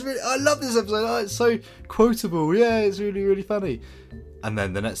 this is really... I love this episode. Oh, it's so quotable. Yeah, it's really, really funny. And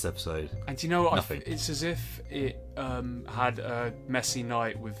then the next episode. And do you know what? Nothing. It's as if it had a messy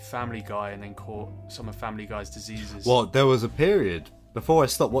night with Family Guy and then caught some of Family Guy's diseases. Well, there was a period before I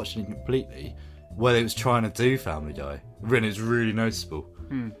stopped watching it completely where it was trying to do Family Guy. And it's really noticeable.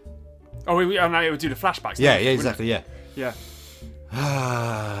 Oh, it would do the flashbacks. Yeah, exactly, yeah. Yeah.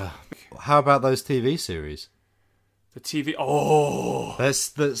 How about those TV series? The TV... Oh! Let's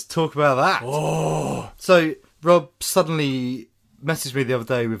talk about that. Oh! So, Rob suddenly messaged me the other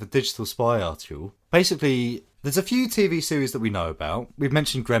day with a Digital Spy article. Basically, there's a few TV series that we know about. We've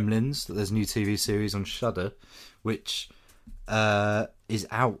mentioned Gremlins, that there's a new TV series on Shudder, which is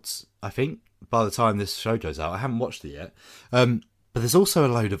out, I think, by the time this show goes out. I haven't watched it yet. But there's also a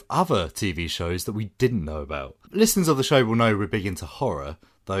load of other TV shows that we didn't know about. Listeners of the show will know we're big into horror,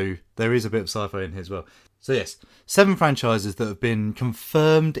 though there is a bit of sci-fi in here as well. So yes, 7 franchises that have been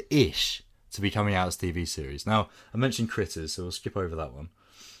confirmed-ish to be coming out as TV series. Now, I mentioned Critters, so we'll skip over that one.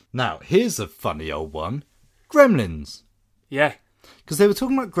 Now, here's a funny old one. Gremlins. Yeah. Because they were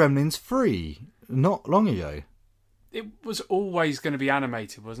talking about Gremlins 3 not long ago. It was always going to be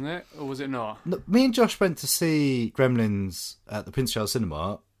animated, wasn't it? Or was it not? No, me and Josh went to see Gremlins at the Prince Charles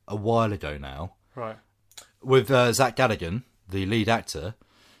Cinema a while ago now. Right. With Zach Galligan, the lead actor,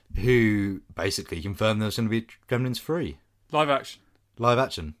 who basically confirmed there was going to be Gremlins 3. Live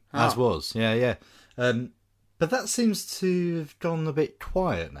action. As was. Yeah. But that seems to have gone a bit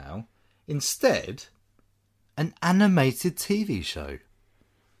quiet now. Instead, an animated TV show.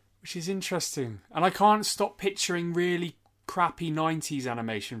 Which is interesting. And I can't stop picturing really crappy 90s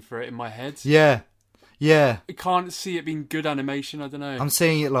animation for it in my head. Yeah. I can't see it being good animation, I don't know. I'm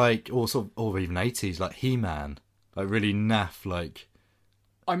seeing it or even 80s, like He-Man. Like really naff,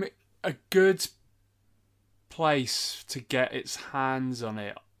 I'm a good place to get its hands on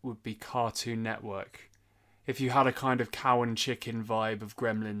it would be Cartoon Network. If you had a kind of cow and chicken vibe of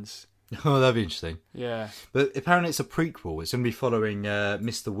Gremlins. Oh, that'd be interesting. Yeah. But apparently it's a prequel. It's going to be following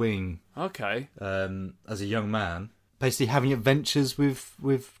Mr. Wing. Okay. As a young man. Basically having adventures with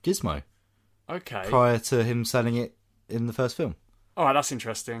Gizmo. Okay. Prior to him selling it in the first film. All right, that's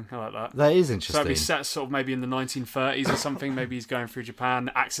interesting. I like that. That is interesting. So that'd be set sort of maybe in the 1930s or something. Maybe he's going through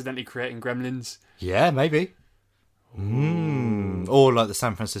Japan, accidentally creating Gremlins. Yeah, maybe. Or like the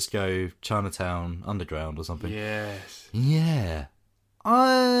San Francisco Chinatown Underground or something. Yes. Yeah.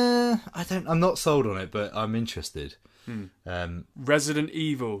 I'm not sold on it, but I'm interested. Resident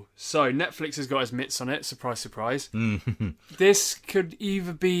Evil. So Netflix has got its mitts on it. Surprise, surprise. This could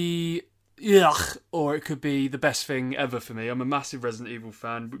either be yuck, or it could be the best thing ever for me. I'm a massive Resident Evil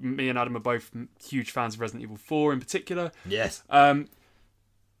fan. Me and Adam are both huge fans of Resident Evil 4 in particular. Yes.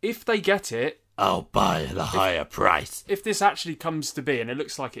 If they get it, I'll buy at a higher price. If this actually comes to be, and it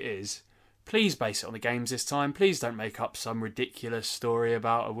looks like it is, please base it on the games this time. Please don't make up some ridiculous story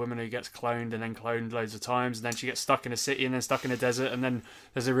about a woman who gets cloned and then cloned loads of times, and then she gets stuck in a city and then stuck in a desert, and then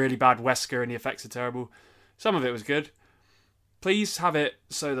there's a really bad Wesker and the effects are terrible. Some of it was good. Please have it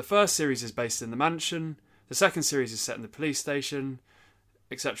so the first series is based in the mansion, the second series is set in the police station,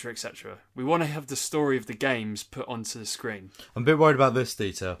 etc., etc. We want to have the story of the games put onto the screen. I'm a bit worried about this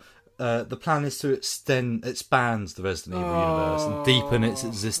detail. The plan is to expand the Resident Evil universe and deepen its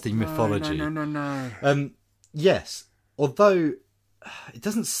existing mythology. No. Yes, although it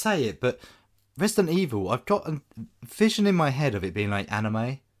doesn't say it, but Resident Evil, I've got a vision in my head of it being like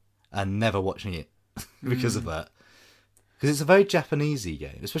anime and never watching it because of that. Because it's a very Japanesey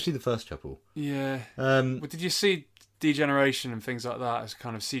game, especially the first couple. Yeah. Well, did you see Degeneration and things like that as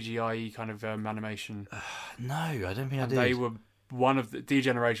kind of CGI kind of animation? No, I don't think I did. They were one of the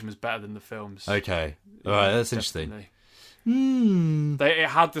Degeneration was better than the films. Okay, all right, that's Definitely. interesting. It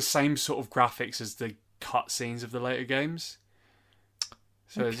had the same sort of graphics as the cutscenes of the later games.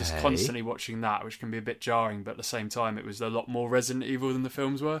 So just constantly watching that, which can be a bit jarring, but at the same time, it was a lot more Resident Evil than the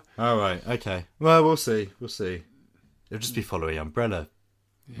films were. All right, okay. Well, we'll see. It'll just be following Umbrella.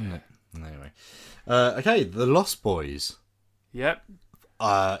 Yeah. Anyway. Okay, The Lost Boys. Yep.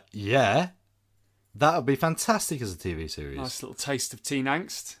 Yeah. That would be fantastic as a TV series. Nice little taste of teen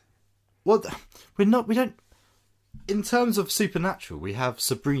angst. Well, we don't... In terms of Supernatural, we have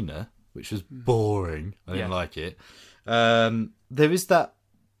Sabrina, which was boring. I didn't like it. There is that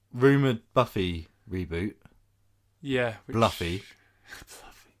rumoured Buffy reboot. Yeah. Bluffy.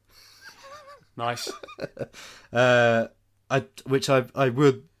 Nice. Which I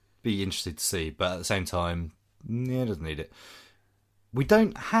would be interested to see, but at the same time, it doesn't need it. We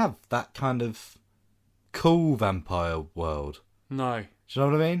don't have that kind of cool vampire world. No. Do you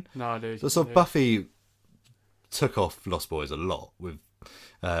know what I mean? No, I do. So sort of Buffy took off Lost Boys a lot, with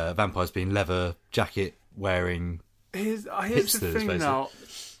vampires being leather jacket wearing Here's the hipsters, thing basically. now.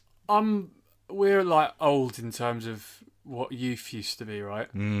 We're like old in terms of what youth used to be,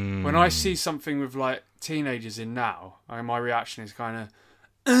 right? When I see something with like teenagers in now, my reaction is kind of,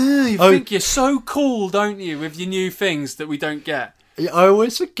 you think you're so cool, don't you, with your new things that we don't get? Yeah, I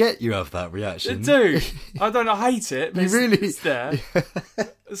always forget you have that reaction. I do. I hate it, but it's there.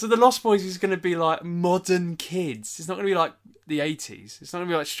 So the Lost Boys is going to be like modern kids. It's not going to be like the 80s. It's not going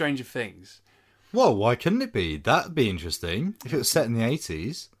to be like Stranger Things. Well, why couldn't it be? That'd be interesting if it was set in the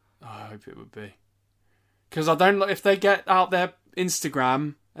 80s. Oh, I hope it would be. Because I don't like if they get out their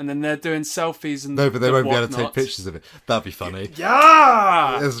Instagram and then they're doing selfies and no, but they won't be able to whatnot. take pictures of it. That'd be funny.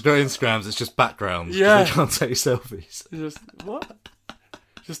 Yeah. There's no Instagrams. It's just backgrounds. Yeah. They can't take selfies. Just what?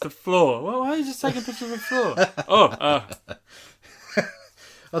 Just the floor. Well, why are you just taking a picture of the floor?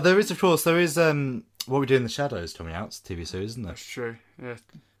 Oh, there is, of course, What We Do in the Shadows coming out. It's a TV series, isn't it? That's true. Yeah.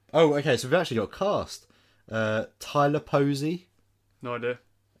 Oh, okay. So we've actually got a cast. Tyler Posey. No idea.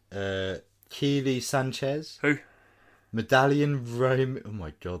 Keely Sanchez. Who? Medallion Rome. Oh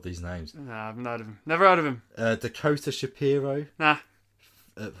my god, these names. Nah, I've heard of him. Never heard of him. Dakota Shapiro. Nah.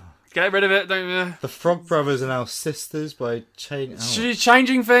 Get rid of it, don't you? The Frog Brothers are now sisters by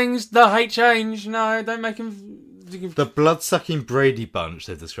Changing things. They hate change. No, don't make him. The blood-sucking Brady Bunch,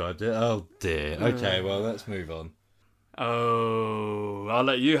 they've described it. Oh dear. Okay, well, let's move on. Oh, I'll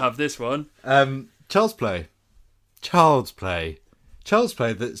let you have this one. Child's Play. Child's Play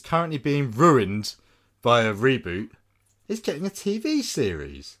that's currently being ruined by a reboot is getting a TV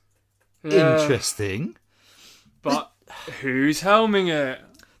series. Yeah. Interesting. But who's helming it?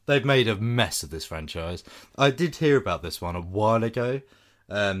 They've made a mess of this franchise. I did hear about this one a while ago.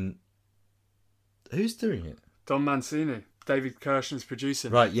 Who's doing it? Don Mancini. David Kirshen's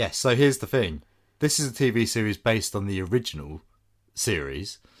producing. Right, yes. So here's the thing. This is a TV series based on the original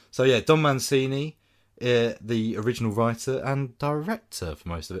series. So yeah, Don Mancini, the original writer and director for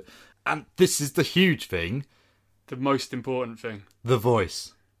most of it. And this is the huge thing. The most important thing. The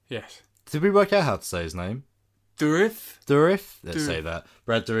voice. Yes. Did we work out how to say his name? Dourif? Let's say that.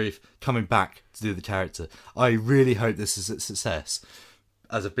 Brad Dourif coming back to do the character. I really hope this is a success.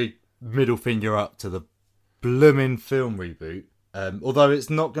 As a big middle finger up to the blooming film reboot. Although it's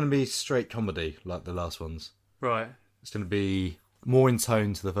not going to be straight comedy like the last ones. Right. It's going to be more in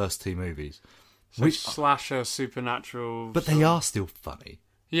tone to the first two movies. So slasher, supernatural... But they are still funny.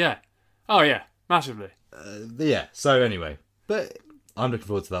 Yeah. Oh yeah, massively. Yeah, so anyway. But I'm looking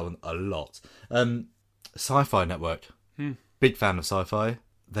forward to that one a lot. Sci-Fi Network. Big fan of sci-fi.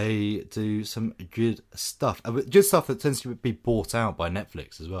 They do some good stuff. Good stuff that tends to be bought out by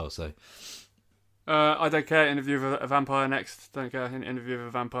Netflix as well, so... I don't care. Interview with a Vampire next. Don't care. Interview with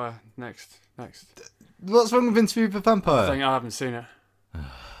a Vampire next. What's wrong with Interview with a Vampire? I haven't seen it. I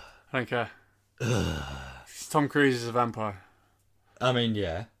don't care. Tom Cruise is a vampire. I mean,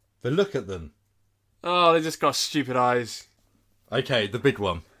 yeah. But look at them. Oh, they just got stupid eyes. Okay, the big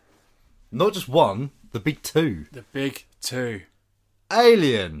one. Not just one, the big two. The big two.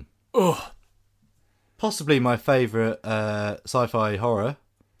 Alien. Ugh. Possibly my favourite sci-fi horror.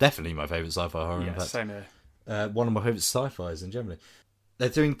 Definitely my favourite sci-fi horror. Yeah, same here. One of my favourite sci-fis in general. They're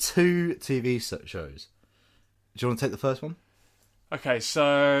doing 2 TV shows. Do you want to take the first one? Okay,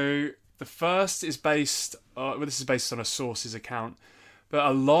 so the first is based... this is based on a source's account. But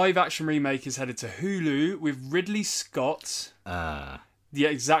a live-action remake is headed to Hulu with Ridley Scott. Yeah,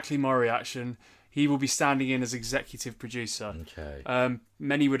 exactly my reaction. He will be standing in as executive producer. Okay.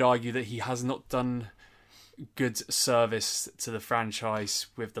 Many would argue that he has not done good service to the franchise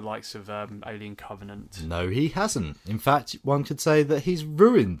with the likes of Alien Covenant. No, he hasn't. In fact, one could say that he's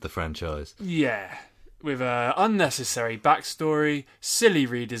ruined the franchise. Yeah, with unnecessary backstory, silly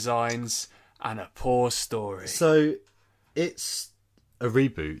redesigns, and a poor story. So, it's a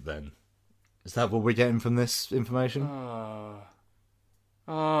reboot then? Is that what we're getting from this information?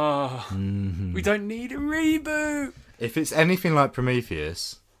 We don't need a reboot! If it's anything like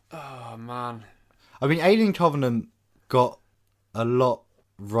Prometheus... Oh, man. I mean, Alien Covenant got a lot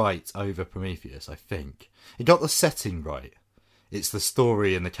right over Prometheus, I think. It got the setting right. It's the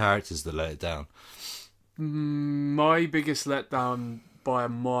story and the characters that let it down. My biggest letdown by a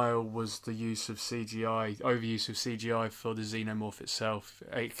mile was the use of CGI, overuse of CGI for the xenomorph itself.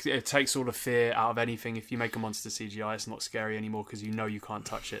 It takes all the fear out of anything. If you make a monster CGI, it's not scary anymore because you know you can't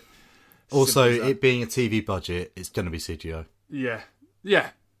touch it. Also, it being a TV budget, it's going to be CGI. Yeah,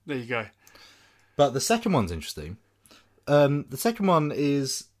 there you go. But the second one's interesting. The second one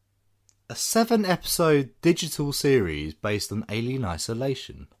is a 7-episode digital series based on Alien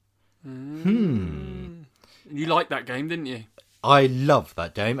Isolation. You liked that game, didn't you? I love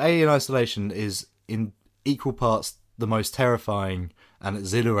that game. Alien Isolation is in equal parts the most terrifying and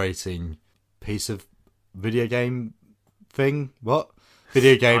exhilarating piece of video game thing. What?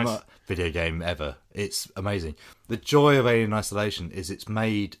 Video game ever. It's amazing. The joy of Alien Isolation is it's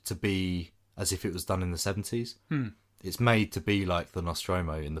made to be as if it was done in the 70s. It's made to be like the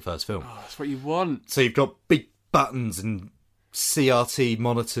Nostromo in the first film. Oh, that's what you want. So you've got big buttons and CRT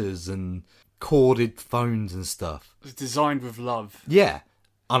monitors and corded phones and stuff. It's designed with love. Yeah.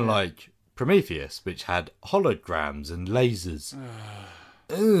 Unlike Prometheus, which had holograms and lasers.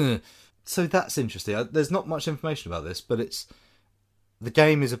 So that's interesting. There's not much information about this, but the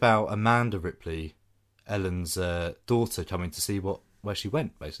game is about Amanda Ripley, Ellen's daughter, coming to see where she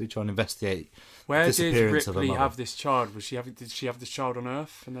went, basically, trying to investigate Where the did disappearance of her Ripley mother. have this child? Did she have this child on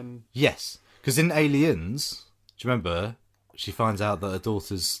Earth? And then Yes, because in Aliens, do you remember, she finds out that her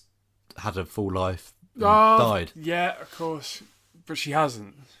daughter's had a full life and died. Yeah, of course. But she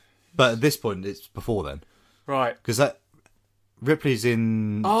hasn't. But at this point, it's before then. Right. Because Ripley's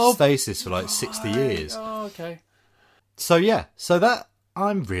in stasis for like 60 years. Oh, okay. So yeah, that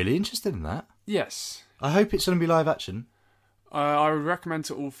I'm really interested in that. Yes. I hope it's going to be live action. I would recommend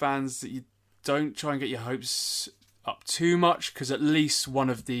to all fans that you don't try and get your hopes up too much, because at least one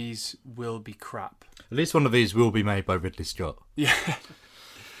of these will be crap. At least one of these will be made by Ridley Scott. Yeah.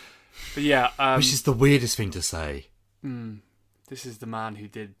 But yeah. Which is the weirdest thing to say. This is the man who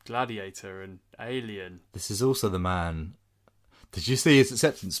did Gladiator and Alien. This is also the man... Did you see his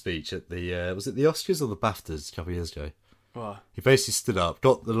acceptance speech at the... was it the Oscars or the BAFTAs a couple of years ago? What? He basically stood up,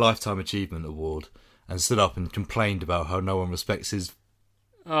 got the Lifetime Achievement Award, and stood up and complained about how no one respects his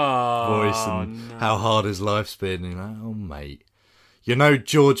voice and how hard his life's been. And you're like, oh, mate. You know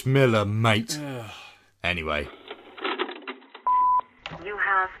George Miller, mate. Anyway. You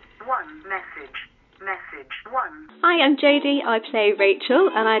have one message. Message 1. Hi, I'm Jodie. I play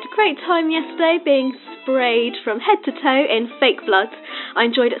Rachel, and I had a great time yesterday being sprayed from head to toe in fake blood. I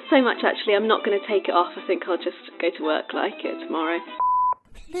enjoyed it so much, actually. I'm not going to take it off. I think I'll just go to work like it tomorrow.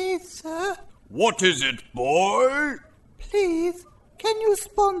 Please, sir. What is it, boy? Please, can you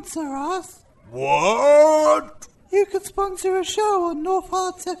sponsor us? What? You could sponsor a show on North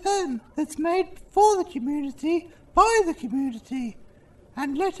Hearts FM that's made for the community, by the community.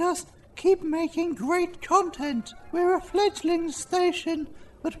 And let us keep making great content. We're a fledgling station,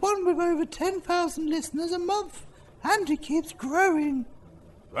 but one with over 10,000 listeners a month. And it keeps growing.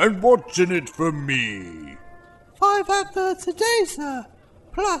 And what's in it for me? 5 adverts a day, sir.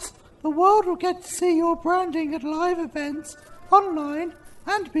 Plus, the world will get to see your branding at live events, online,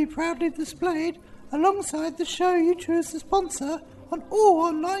 and be proudly displayed alongside the show you choose to sponsor on all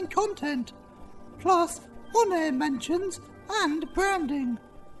online content. Plus, on-air mentions and branding.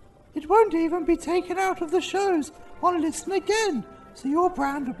 It won't even be taken out of the shows on Listen Again, so your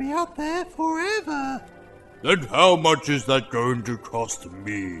brand will be out there forever. Then how much is that going to cost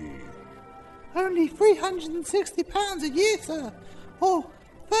me? Only £360 a year, sir. Or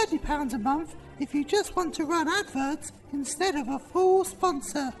 £30 a month if you just want to run adverts instead of a full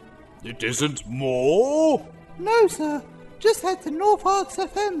sponsor. It isn't more? No, sir. Just head to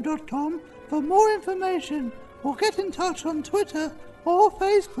northartsfm.com for more information, or get in touch on Twitter or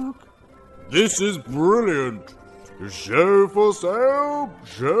Facebook. This is brilliant. Show for sale.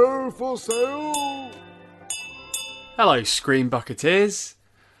 Show for sale. Hello, Screen Bucketeers.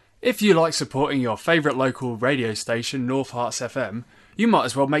 If you like supporting your favourite local radio station, North Hearts FM, you might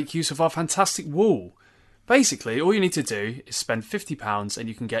as well make use of our fantastic wall. Basically, all you need to do is spend £50 and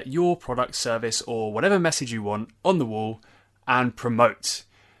you can get your product, service, or whatever message you want on the wall and promote.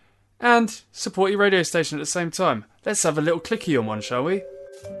 And support your radio station at the same time. Let's have a little clicky on one, shall we?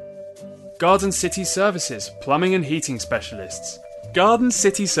 Garden City Services, Plumbing and Heating Specialists. Garden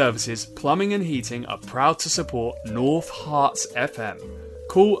City Services, Plumbing and Heating are proud to support North Hearts FM.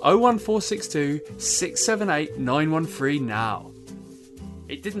 Call 01462 678 913 now.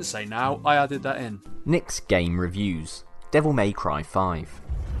 It didn't say now, I added that in. Nick's Game Reviews. Devil May Cry 5.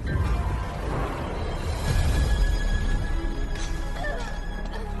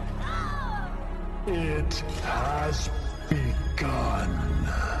 It has begun.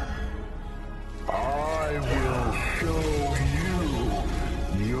 I will show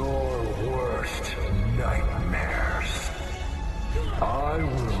you your worst nightmares. I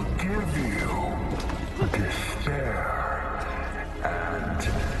will give you despair and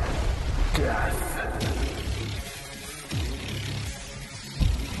death.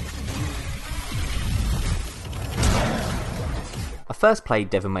 I first played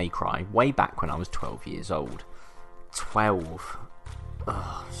Devil May Cry way back when I was 12 years old. 12.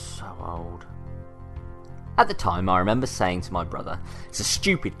 Ugh, so old. At the time, I remember saying to my brother, "It's a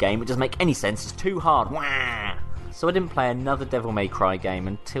stupid game, it doesn't make any sense, it's too hard, wah!" So I didn't play another Devil May Cry game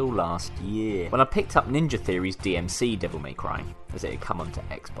until last year, when I picked up Ninja Theory's DMC Devil May Cry, as it had come onto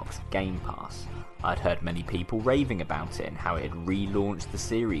Xbox Game Pass. I'd heard many people raving about it and how it had relaunched the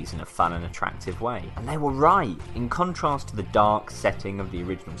series in a fun and attractive way. And they were right. In contrast to the dark setting of the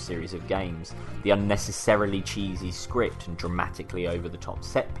original series of games, the unnecessarily cheesy script and dramatically over-the-top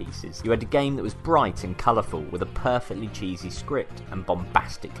set pieces, you had a game that was bright and colourful with a perfectly cheesy script and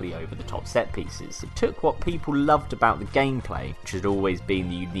bombastically over-the-top set pieces. It took what people loved about the gameplay, which had always been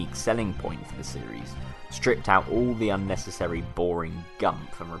the unique selling point for the series, stripped out all the unnecessary boring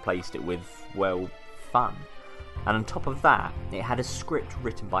gump and replaced it with, well, fun. And on top of that, it had a script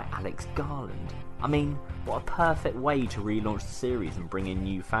written by Alex Garland. I mean, what a perfect way to relaunch the series and bring in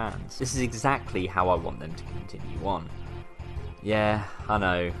new fans. This is exactly how I want them to continue on. Yeah, I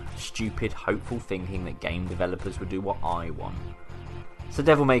know, stupid, hopeful thinking that game developers would do what I want. So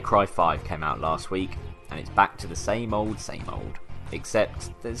Devil May Cry 5 came out last week, and it's back to the same old,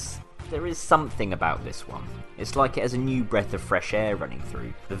 except there is something about this one. It's like it has a new breath of fresh air running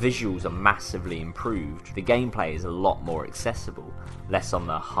through. The visuals are massively improved, the gameplay is a lot more accessible, less on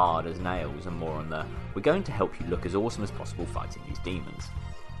the hard as nails and more on the we're going to help you look as awesome as possible fighting these demons.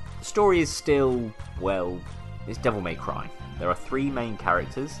 The story is still, well, it's Devil May Cry. There are 3 main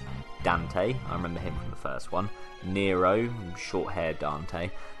characters: Dante, I remember him from the first one, Nero, short hair Dante,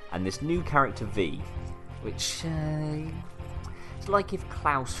 and this new character V, which it's like if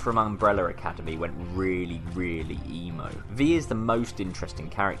Klaus from Umbrella Academy went really, really emo. V is the most interesting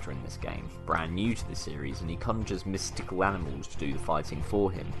character in this game, brand new to the series, and he conjures mystical animals to do the fighting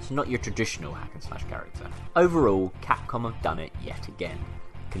for him, so not your traditional hack and slash character. Overall, Capcom have done it yet again,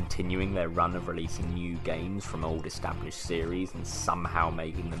 continuing their run of releasing new games from old established series and somehow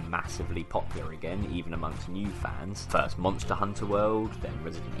making them massively popular again, even amongst new fans. First Monster Hunter World, then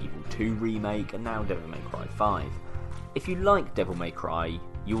Resident Evil 2 Remake, and now Devil May Cry 5. If you like Devil May Cry,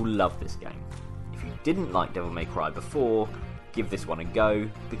 you'll love this game. If you didn't like Devil May Cry before, give this one a go,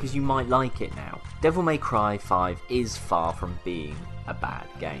 because you might like it now. Devil May Cry 5 is far from being a bad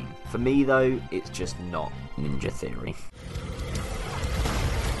game. For me though, it's just not Ninja Theory.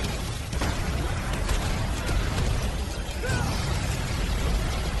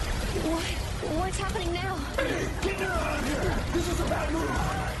 What's happening now? Get her out of here! This is a bad move!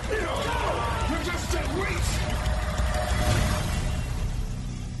 No! You're just dead weight!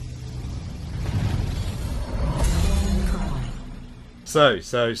 So,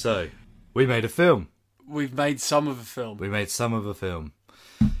 we made a film. We've made some of a film.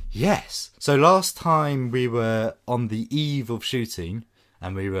 Yes. So last time we were on the eve of shooting,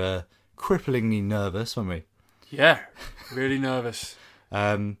 and we were cripplingly nervous, weren't we? Yeah, really nervous.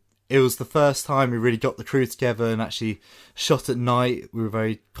 It was the first time we really got the crew together and actually shot at night. We were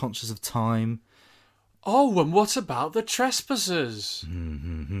very conscious of time. Oh, and what about the trespassers?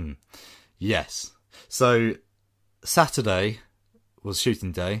 Mm-hmm. Yes. So Saturday was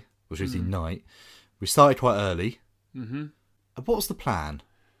shooting day, or shooting night. We started quite early. Mm-hmm. What was the plan?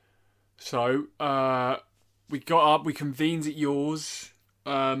 So, we got up, we convened at yours.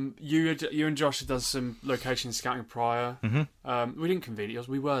 You and Josh had done some location scouting prior. Mm-hmm. We didn't convene at yours,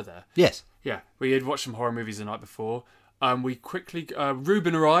 we were there. Yes. Yeah, we had watched some horror movies the night before. We quickly...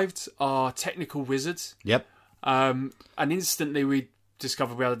 Ruben arrived, our technical wizard. Yep. And instantly we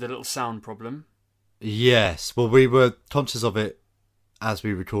discovered we had a little sound problem. Yes. Well, we were conscious of it as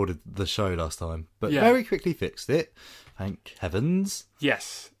we recorded the show last time, but Yeah. very quickly fixed it. Thank heavens.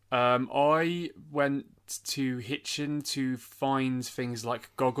 Yes. I went to Hitchin to find things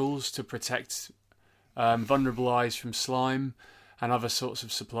like goggles to protect vulnerable eyes from slime and other sorts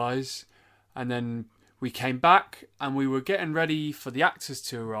of supplies. And then we came back and we were getting ready for the actors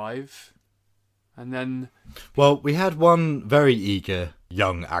to arrive. And then... Well, we had one very eager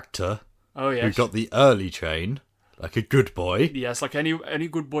young actor who yes. got the early train, like a good boy. Yes, like any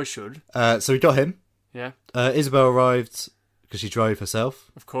good boy should. So we got him. Yeah. Isabel arrived because she drove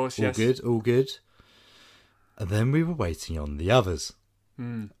herself. Of course, all yes. All good. And then we were waiting on the others,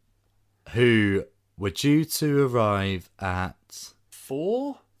 who were due to arrive at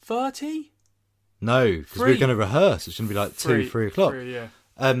 4:30. No, because we were going to rehearse. It's going to be like 3 o'clock. 3, yeah.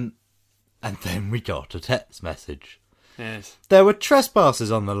 And then we got a text message. Yes. There were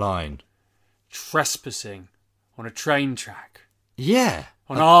trespassers on the line. Trespassing on a train track. Yeah.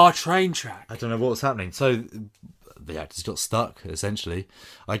 On our train track. I don't know what was happening. So the actors got stuck, essentially.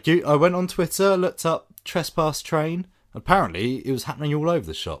 I went on Twitter, looked up trespass train. Apparently, it was happening all over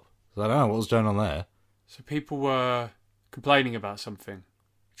the shop. So I don't know what was going on there. So people were complaining about something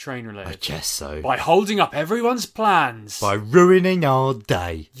train related. I guess so. By holding up everyone's plans. By ruining our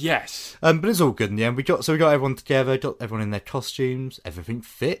day. Yes. But it's all good in the end. We got everyone together, got everyone in their costumes, everything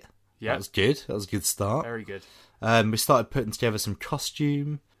fit. Yeah. That was good. That was a good start. Very good. We started putting together some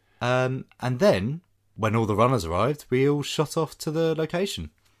costume. And then, when all the runners arrived, we all shot off to the location.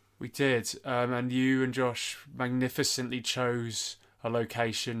 We did. And you and Josh magnificently chose a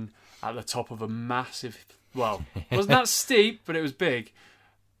location at the top of a massive... Well, it wasn't that steep, but it was big.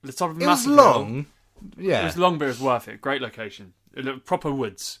 At the top of a massive It was long. hill. Yeah. It was long, but it was worth it. Great location. Proper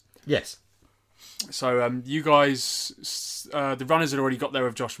woods. Yes. So you guys, the runners had already got there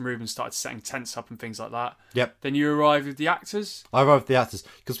with Josh and Ruben, started setting tents up and things like that. Yep. Then you arrived with the actors. I arrived with the actors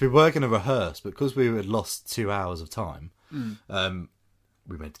because we were going to rehearse, but because we had lost 2 hours of time, I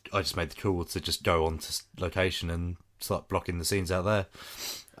just made the call to just go on to location and start blocking the scenes out there.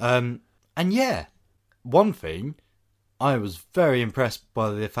 And yeah, one thing, I was very impressed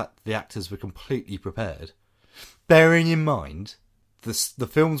by the fact that the actors were completely prepared. Bearing in mind, the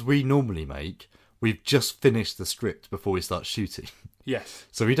films we normally make, we've just finished the script before we start shooting. Yes.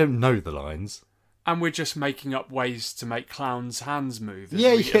 So we don't know the lines. And we're just making up ways to make clowns' hands move as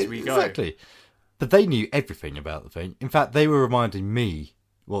we go. Exactly. But they knew everything about the thing. In fact, they were reminding me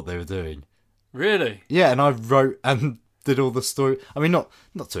what they were doing. Really? Yeah, and I wrote and did all the story. I mean, not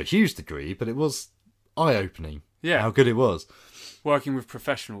to a huge degree, but it was eye-opening. Yeah. How good it was. Working with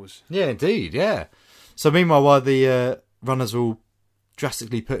professionals. Yeah, indeed, yeah. So meanwhile, while the runners were all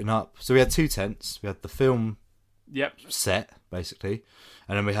drastically putting up... So we had 2 tents. We had the film set, basically.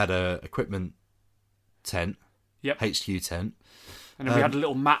 And then we had a equipment tent. Yep. HQ tent. And then we had a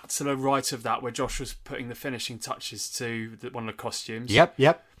little mat to the right of that where Josh was putting the finishing touches to one of the costumes.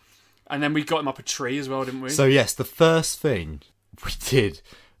 Yep. And then we got him up a tree as well, didn't we? So yes, the first thing we did...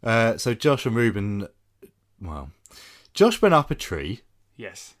 so Josh and Ruben... Well, Josh went up a tree.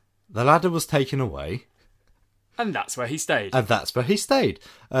 Yes. The ladder was taken away. And that's where he stayed. With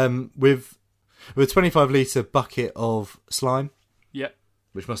a 25-litre bucket of slime. Yep.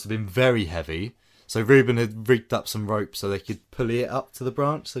 Which must have been very heavy. So Ruben had rigged up some rope so they could pulley it up to the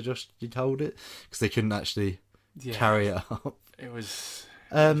branch so Josh could hold it. Because they couldn't actually carry it up. It was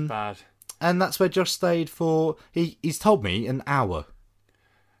bad. And that's where Josh stayed for... He's told me an hour.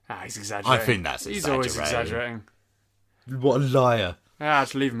 He's exaggerating. I think that's He's always exaggerating. What a liar. I had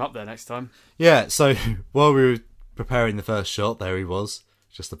to leave him up there next time. Yeah, so while we were preparing the first shot, there he was,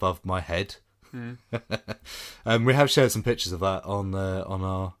 just above my head. We have shared some pictures of that on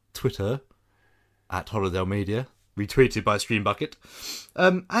our Twitter, at Holidale Media, retweeted by Stream Bucket.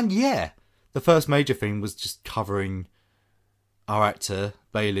 And yeah, the first major thing was just covering our actor,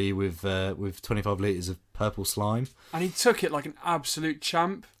 Bailey, with 25 litres of purple slime. And he took it like an absolute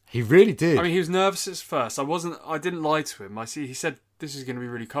champ. He really did. I mean, he was nervous at first. I didn't lie to him. He said, "This is going to be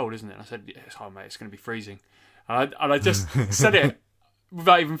really cold, isn't it?" And I said, "Yes, mate, it's going to be freezing." And I just said it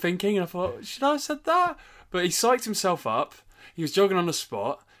without even thinking. And I thought, should I have said that? But he psyched himself up. He was jogging on the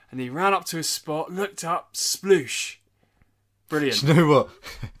spot, and he ran up to his spot, looked up, sploosh. Brilliant. Do you know what?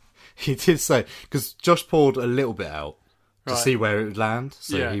 He did say, because Josh poured a little bit out to see where it would land,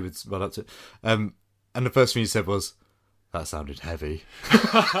 so he would run up to it. And the first thing he said was, "That sounded heavy."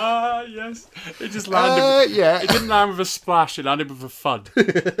 Yes. It just landed. It didn't land with a splash, it landed with a thud.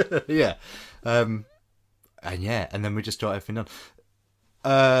 Yeah. And then we just got everything done.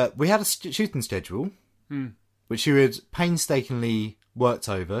 We had a shooting schedule, which you had painstakingly worked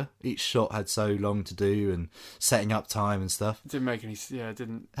over. Each shot had so long to do and setting up time and stuff. It didn't make any. Yeah, it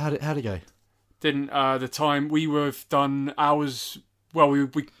didn't. How'd it go? Didn't the time we would have done hours. Well,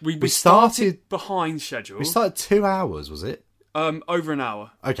 we started behind schedule. We started 2 hours, was it? Over an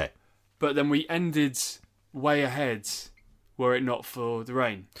hour. Okay. But then we ended way ahead, were it not for the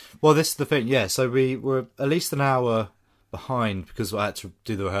rain. Well, this is the thing, yeah. So we were at least an hour behind because I had to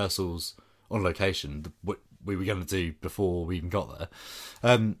do the rehearsals on location, what we were going to do before we even got there.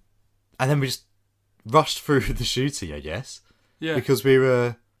 And then we just rushed through the shooting, I guess. Yeah. Because we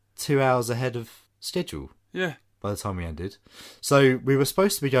were 2 hours ahead of schedule. Yeah. By the time we ended. So we were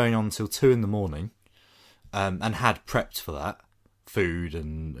supposed to be going on till 2 a.m, and had prepped for that. Food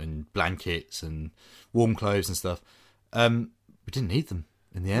and blankets and warm clothes and stuff. We didn't need them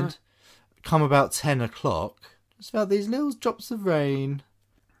in the end. Come about 10 o'clock, it's about these little drops of rain.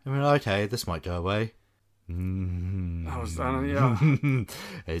 And we're like, okay, this might go away. Yeah.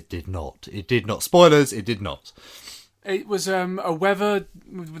 It did not. It did not. Spoilers, it did not. It was a weather.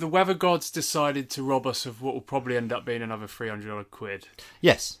 The weather gods decided to rob us of what will probably end up being another £300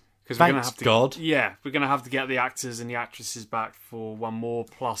 Yes. Because we're going to have to, God. Yeah, we're going to have to get the actors and the actresses back for one more,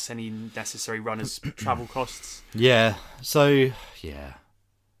 plus any necessary runners' travel costs. Yeah, so, yeah.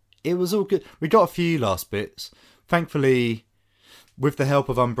 It was all good. We got a few last bits. Thankfully, with the help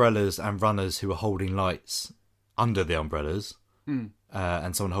of umbrellas and runners who were holding lights under the umbrellas, and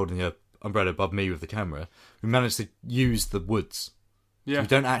someone holding the umbrella above me with the camera, we managed to use the woods. Yeah. So we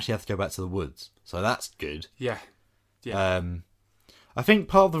don't actually have to go back to the woods. So that's good. Yeah. Yeah. I think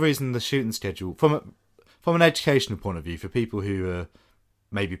part of the reason the shooting schedule, from an educational point of view, for people who are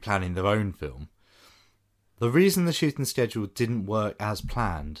maybe planning their own film, the reason the shooting schedule didn't work as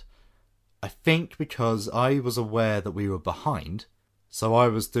planned, I think because I was aware that we were behind, so I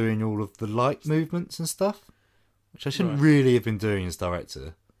was doing all of the light movements and stuff, which I shouldn't really have been doing as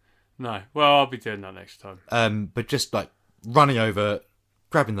director. No, well, I'll be doing that next time. But just like running over,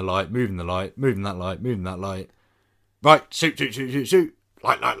 grabbing the light, moving that light, moving that light. Right, shoot,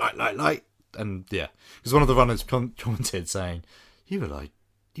 light. And yeah, because one of the runners commented saying, you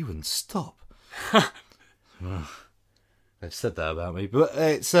wouldn't stop. They've said that about me, but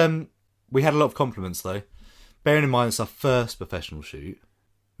it's we had a lot of compliments though. Bearing in mind it's our first professional shoot,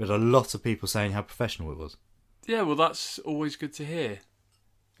 we had a lot of people saying how professional it was. Yeah, well, that's always good to hear.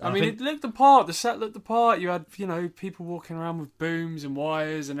 I mean, it looked the part. The set looked the part. You had, people walking around with booms and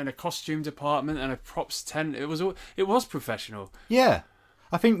wires, and then a costume department and a props tent. It was professional. Yeah,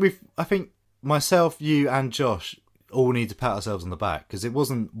 I think myself, you, and Josh all need to pat ourselves on the back because it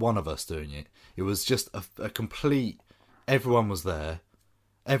wasn't one of us doing it. It was just a complete. Everyone was there.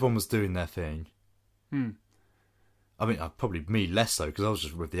 Everyone was doing their thing. I mean, probably me less so because I was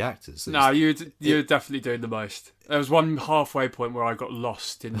just with the actors. No, you're definitely doing the most. There was one halfway point where I got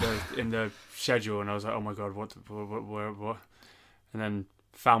lost in the schedule, and I was like, "Oh my god, what?" And then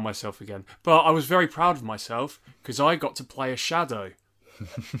found myself again. But I was very proud of myself because I got to play a shadow.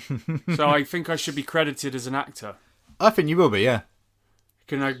 So I think I should be credited as an actor. I think you will be, yeah.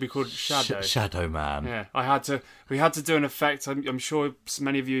 Can I be called Shadow? Shadow Man. Yeah, we had to do an effect. I'm sure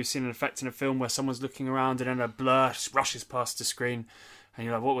many of you have seen an effect in a film where someone's looking around and then a blur rushes past the screen, and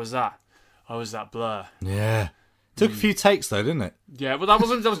you're like, "What was that?" I was that blur. Yeah. Took a few takes though, didn't it? Yeah, well, that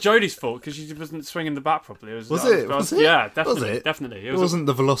was Jodie's fault because she wasn't swinging the bat properly. Was it? Yeah, definitely. Definitely. It wasn't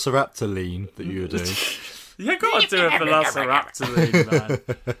the Velociraptor lean that you were doing. You got to do a Velociraptor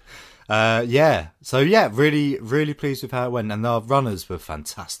lean, man. Yeah. So yeah, really, really pleased with how it went, and our runners were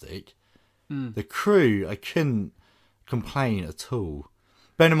fantastic. The crew, I couldn't complain at all.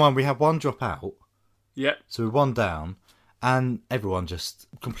 Bear in mind, we had one drop out. Yeah. So we're one down, and everyone just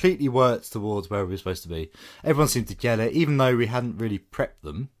completely worked towards where we were supposed to be. Everyone seemed to get it, even though we hadn't really prepped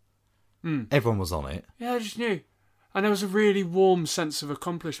them. Everyone was on it. Yeah, I just knew. And there was a really warm sense of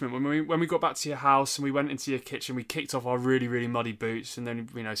accomplishment when we got back to your house and we went into your kitchen. We kicked off our really, really muddy boots, and then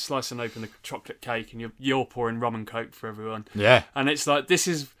slicing open the chocolate cake, and you're pouring rum and coke for everyone. Yeah, and it's like this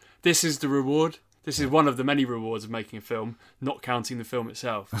is the reward. This is one of the many rewards of making a film, not counting the film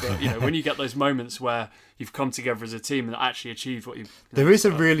itself. But when you get those moments where you've come together as a team and actually achieved what you've. There is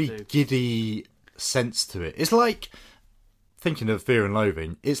a really giddy sense to it. It's like. Thinking of Fear and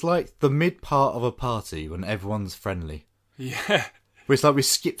Loathing, it's like the mid part of a party when everyone's friendly. Yeah. It's like we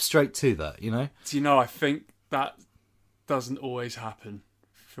skip straight to that, Do I think that doesn't always happen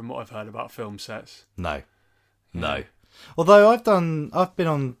from what I've heard about film sets. No. Although I've been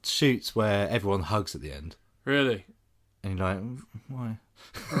on shoots where everyone hugs at the end. Really? And you're like, why?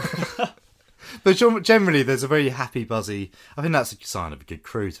 But generally there's a very happy, buzzy, I think that's a sign of a good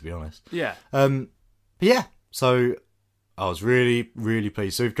crew, to be honest. Yeah. But yeah, so... I was really, really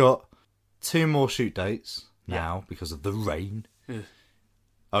pleased. So we've got 2 more shoot dates now because of the rain. Ugh.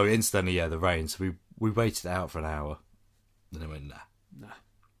 Oh, incidentally, the rain. So we waited it out for an hour. Then it went, nah.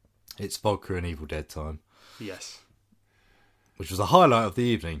 It's vodka and Evil Dead time. Yes. Which was the highlight of the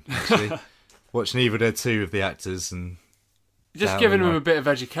evening, actually. Watching Evil Dead 2 with the actors and... Just giving them a bit of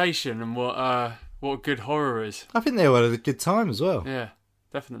education and what good horror is. I think they were had a good time as well. Yeah,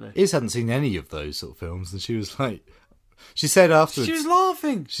 definitely. Iz hadn't seen any of those sort of films, and she was like... She said afterwards... She was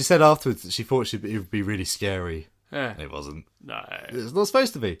laughing! She said afterwards that she thought it would be really scary. Yeah. It wasn't. No. It's not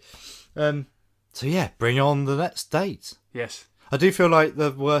supposed to be. So yeah, bring on the next date. Yes. I do feel like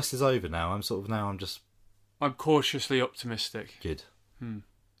the worst is over now. I'm cautiously optimistic. Good.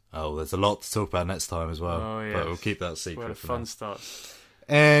 Oh, there's a lot to talk about next time as well. Oh, yes. But we'll keep that secret. Where the fun starts.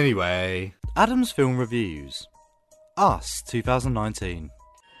 Anyway, Adam's Film Reviews. Us, 2019.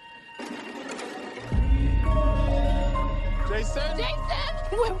 Jason?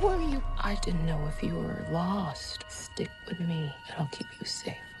 Where were you? I didn't know if you were lost. Stick with me, and I'll keep you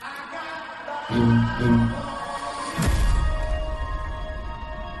safe.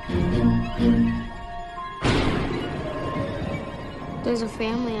 There's a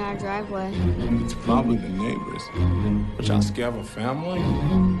family in our driveway. It's probably the neighbors. But y'all scared of a family?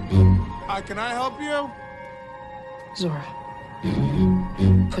 Hi, can I help you? Zora,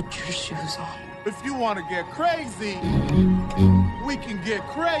 put your shoes on. If you want to get crazy, we can get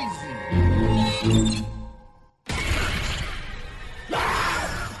crazy.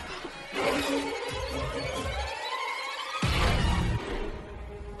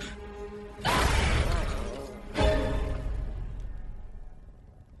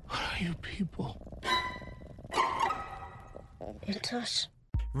 You people. It's us.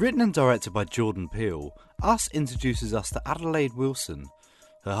 Written and directed by Jordan Peele, Us introduces us to Adelaide Wilson,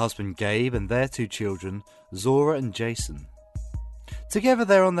 her husband Gabe, and their 2 children, Zora and Jason. Together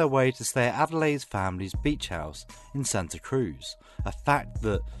they're on their way to stay at Adelaide's family's beach house in Santa Cruz, a fact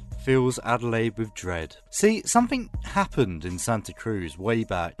that fills Adelaide with dread. See, something happened in Santa Cruz way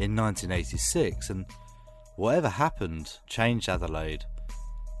back in 1986, and whatever happened changed Adelaide.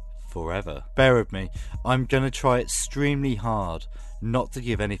 Forever. Bear with me, I'm going to try extremely hard not to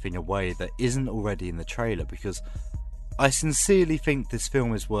give anything away that isn't already in the trailer, because I sincerely think this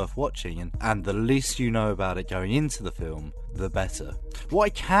film is worth watching, and the least you know about it going into the film, the better. What I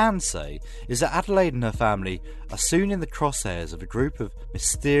can say is that Adelaide and her family are soon in the crosshairs of a group of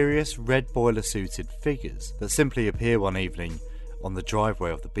mysterious red boiler suited figures that simply appear one evening on the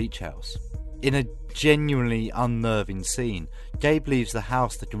driveway of the beach house. In a genuinely unnerving scene, Gabe leaves the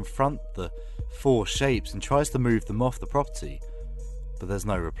house to confront the 4 shapes and tries to move them off the property, but there's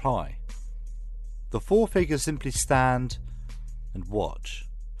no reply. The 4 figures simply stand and watch.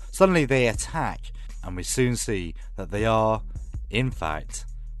 Suddenly they attack, and we soon see that they are, in fact,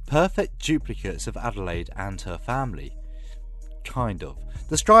 perfect duplicates of Adelaide and her family. Kind of.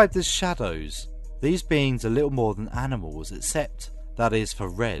 Described as shadows, these beings are little more than animals, except, that is for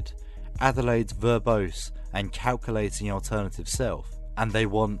Red, Adelaide's verbose and calculating alternative self, and they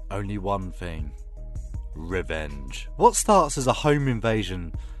want only one thing: revenge. What starts as a home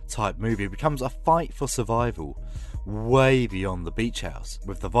invasion type movie becomes a fight for survival way beyond the beach house,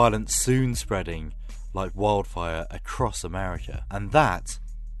 with the violence soon spreading like wildfire across America. And that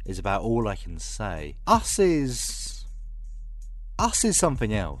is about all I can say. Us is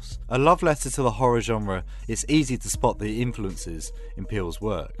something else. A love letter to the horror genre. It's easy to spot the influences in Peele's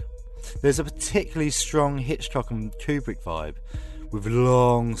work. There's a particularly strong Hitchcock and Kubrick vibe, with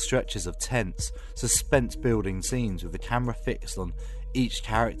long stretches of tense, suspense-building scenes with the camera fixed on each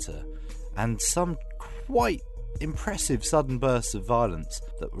character, and some quite impressive sudden bursts of violence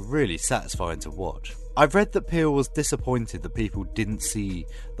that were really satisfying to watch. I've read that Peele was disappointed that people didn't see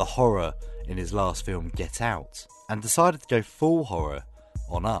the horror in his last film, Get Out, and decided to go full horror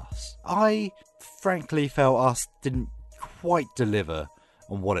on Us. I frankly felt Us didn't quite deliver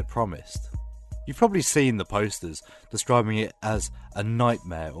on what it promised. You've probably seen the posters describing it as a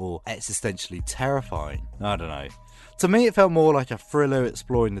nightmare or existentially terrifying. I don't know. To me it felt more like a thriller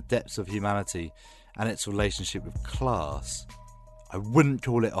exploring the depths of humanity and its relationship with class. I wouldn't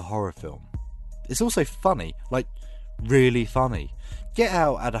call it a horror film. It's also funny, like really funny. Get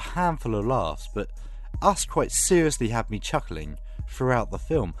Out had a handful of laughs, but Us quite seriously had me chuckling throughout the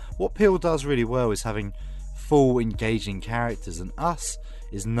film. What Peele does really well is having full engaging characters, and Us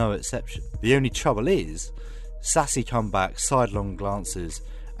is no exception. The only trouble is, sassy comebacks, sidelong glances,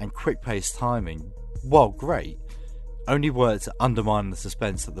 and quick-paced timing, while great, only worked to undermine the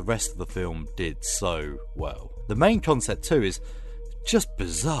suspense that the rest of the film did so well. The main concept too is just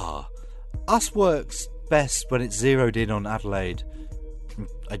bizarre. Us works best when it's zeroed in on Adelaide,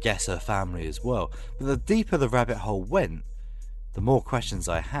 I guess her family as well. But the deeper the rabbit hole went, the more questions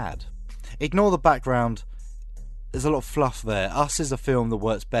I had. Ignore the background, there's a lot of fluff there. Us is a film that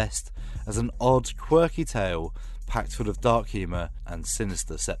works best as an odd, quirky tale packed full of dark humour and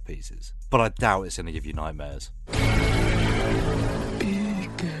sinister set pieces. But I doubt it's going to give you nightmares. Be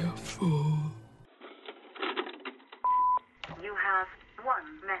careful. You have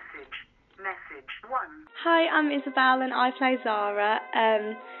one message. Message 1. Hi, I'm Isabel and I play Zara.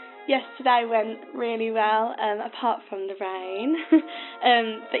 Yesterday went really well, apart from the rain.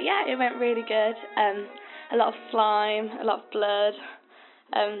 But yeah, it went really good. A lot of slime, a lot of blood,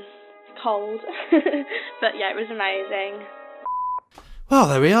 cold. But yeah, it was amazing. Well,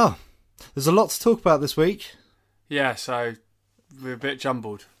 there we are. There's a lot to talk about this week. Yeah, so we're a bit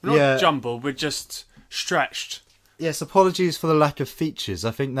jumbled. We're not jumbled, we're just stretched. Yes, apologies for the lack of features.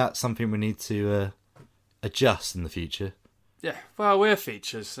 I think that's something we need to adjust in the future. Yeah, well, we're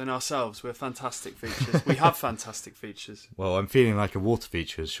features in ourselves. We're fantastic features. We have fantastic features. Well, I'm feeling like a water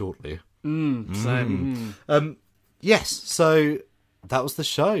feature shortly. Same. Yes, so that was the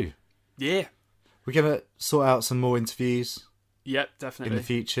show. Yeah. We're going to sort out some more interviews. Yep, definitely. In the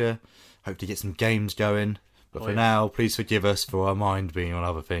future. Hope to get some games going. But for now, please forgive us for our mind being on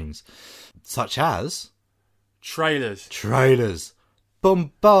other things. Such as... Trailers.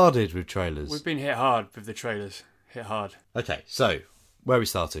 Bombarded with trailers. We've been hit hard with the trailers. Hit hard. Okay, so, where are we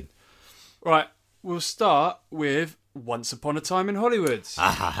starting? Right, we'll start with Once Upon a Time in Hollywood.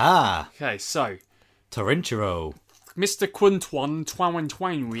 Ahaha. Okay, so... Tarantino. Mr. Quentin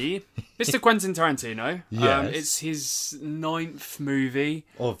Tarantino. Yes. It's his 9th movie.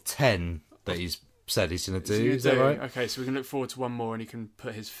 Of 10 that he's said he's going to do, is that right? Okay, so we can look forward to one more and he can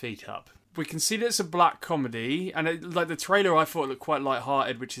put his feet up. We can see that it's a black comedy, and like the trailer I thought looked quite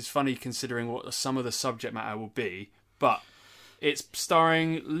light-hearted, which is funny considering what some of the subject matter will be. But it's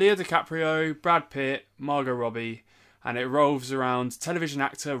starring Leo DiCaprio, Brad Pitt, Margot Robbie, and it revolves around television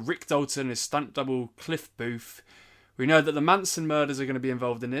actor Rick Dalton and his stunt double Cliff Booth. We know that the Manson murders are going to be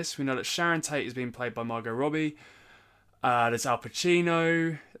involved in this. We know that Sharon Tate is being played by Margot Robbie. There's Al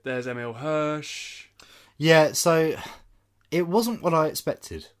Pacino. There's Emil Hirsch. Yeah, so it wasn't what I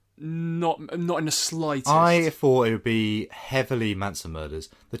expected. Not in the slightest. I thought it would be heavily Manson murders.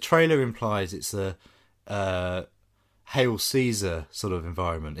 The trailer implies it's a Hail Caesar sort of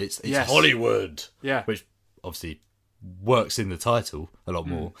environment. It's Yes. Hollywood. Yeah. Which obviously works in the title a lot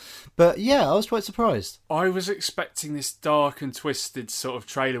more. But yeah, I was quite surprised. I was expecting this dark and twisted sort of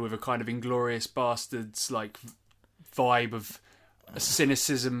trailer with a kind of Inglourious Bastards like vibe of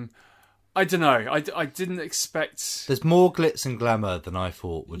cynicism. I don't know. I didn't expect... There's more glitz and glamour than I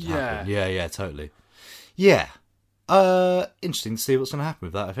thought would happen. Yeah, totally. Yeah. Interesting to see what's going to happen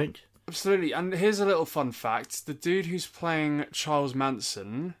with that, I think. Absolutely. And here's a little fun fact. The dude who's playing Charles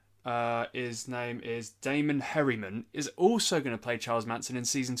Manson, his name is Damon Herriman, is also going to play Charles Manson in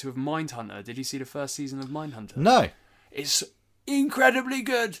season 2 of Mindhunter. Did you see the first season of Mindhunter? No. It's incredibly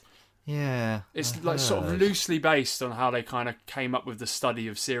good. Yeah. It's like sort of loosely based on how they kind of came up with the study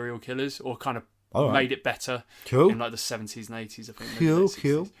of serial killers, or kind of made it better. Cool. In like the 70s and 80s, I think.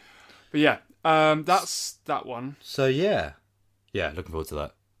 Cool. But yeah, that's that one. So yeah. Yeah, looking forward to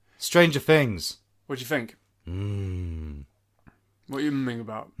that. Stranger Things. What do you think? What are you mumbling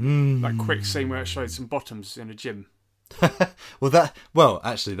about? Mm. That quick scene where it showed some bottoms in a gym.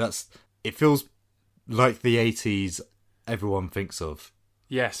 Actually, it feels like the 80s everyone thinks of.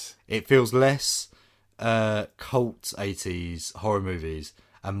 Yes. It feels less cult 80s horror movies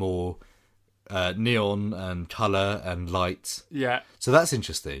and more neon and colour and light. Yeah. So that's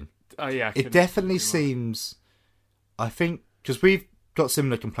interesting. Oh, yeah. It definitely seems... I think... Because we've got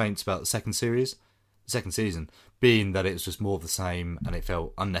similar complaints about the second season, being that it was just more of the same and it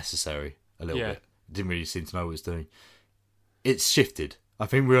felt unnecessary a little bit. It didn't really seem to know what it was doing. It's shifted. I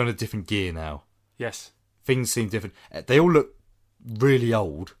think we're on a different gear now. Yes. Things seem different. They all look really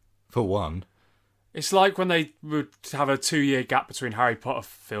old, for one. It's like when they would have a 2-year gap between Harry Potter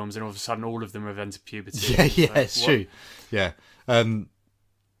films and all of a sudden all of them have entered puberty. Yeah, it's true. Yeah.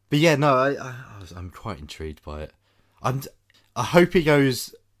 But yeah, no, I'm quite intrigued by it. I hope it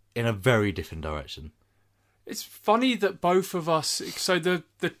goes in a very different direction. It's funny that both of us... So the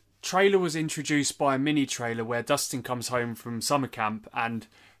trailer was introduced by a mini trailer where Dustin comes home from summer camp and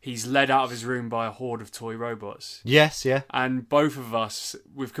he's led out of his room by a horde of toy robots. Yes, yeah. And both of us,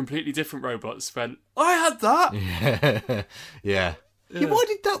 with completely different robots, went, I had that! Yeah. Why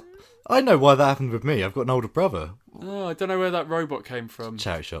did that... I know why that happened with me. I've got an older brother. Oh, I don't know where that robot came from.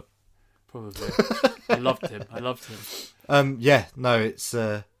 Charity shop. Probably. I loved him. Yeah, no, it's...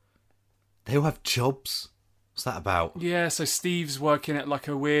 they're They all have jobs. What's that about? Yeah, so Steve's working at like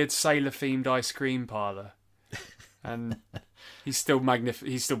a weird sailor-themed ice cream parlour. And he's still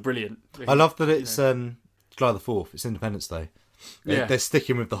He's still brilliant. I love that it's July the 4th. It's Independence Day. Yeah. They're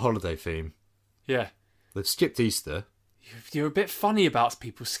sticking with the holiday theme. Yeah. They've skipped Easter. You're a bit funny about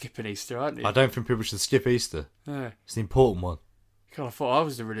people skipping Easter, aren't you? I don't think people should skip Easter. No. It's the important one. God, I thought I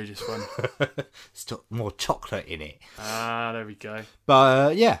was the religious one. It's got more chocolate in it. Ah, there we go.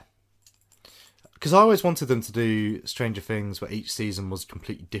 But, yeah. Because I always wanted them to do Stranger Things where each season was a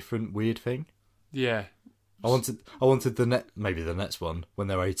completely different weird thing. Yeah. I wanted maybe the next one, when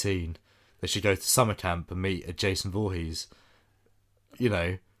they're 18, they should go to summer camp and meet a Jason Voorhees. You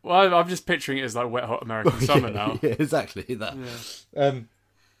know. Well, I'm just picturing it as like Wet Hot American Summer now. Yeah, exactly that. Yeah.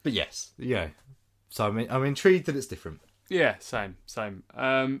 But yes, yeah. So I'm intrigued that it's different. Yeah, same.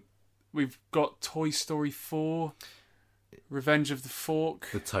 We've got Toy Story 4, Revenge of the Fork.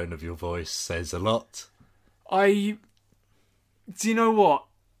 The tone of your voice says a lot. Do you know what?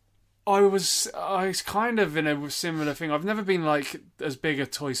 I was kind of in a similar thing. I've never been like as big a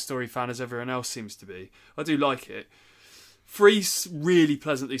Toy Story fan as everyone else seems to be. I do like it. 3 really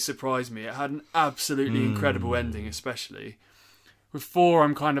pleasantly surprised me. It had an absolutely incredible ending, especially. With 4,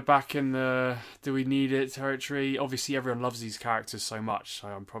 I'm kind of back in the do we need it territory. Obviously, everyone loves these characters so much, so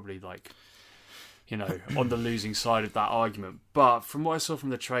I'm probably like, on the losing side of that argument. But from what I saw from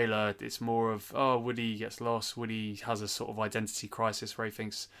the trailer, it's more of, Woody gets lost. Woody has a sort of identity crisis where he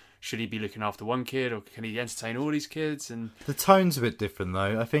thinks, should he be looking after one kid or can he entertain all these kids? And the tone's a bit different,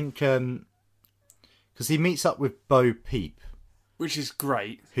 though. I think because he meets up with Bo Peep, which is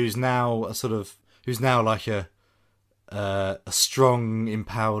great. Who's now like a strong,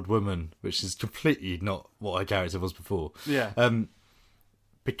 empowered woman, which is completely not what her character was before. Yeah.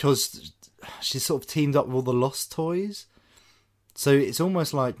 Because she's sort of teamed up with all the Lost Toys, so it's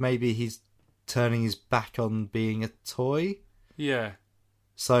almost like maybe he's turning his back on being a toy. Yeah.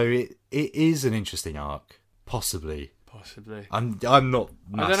 So it is an interesting arc, possibly. I'm not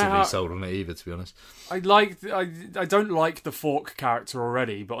massively sold on it either, to be honest. I don't like the Fork character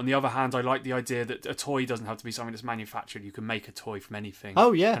already, but on the other hand, I like the idea that a toy doesn't have to be something that's manufactured. You can make a toy from anything.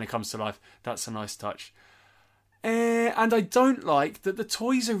 Oh yeah, and it comes to life. That's a nice touch. And I don't like that the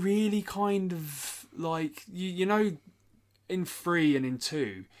toys are really kind of like you know, in 3 and in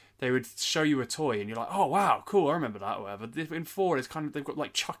 2. They would show you a toy and you're like, oh wow, cool, I remember that or whatever. In 4, it's kind of, they've got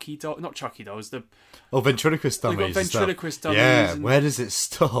like not Chucky dolls, ventriloquist dummies. They've got ventriloquist dummies. Yeah, where does it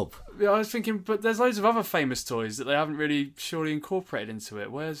stop? Yeah, I was thinking, but there's loads of other famous toys that they haven't really surely incorporated into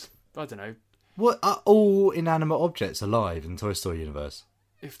it. Whereas, I don't know. What are all inanimate objects alive in Toy Story universe?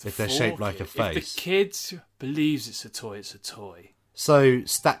 If they're shaped like a face. If the kid believes it's a toy, it's a toy. So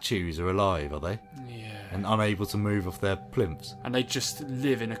statues are alive, are they? Yeah. And unable to move off their plinths. And they just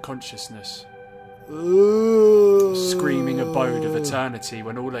live in a consciousness. Ooh. Screaming abode of eternity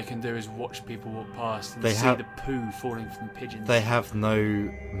when all they can do is watch people walk past and see the poo falling from pigeons. They have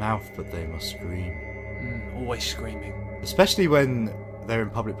no mouth, but they must scream. Always screaming. Especially when they're in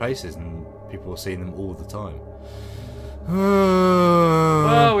public places and people are seeing them all the time.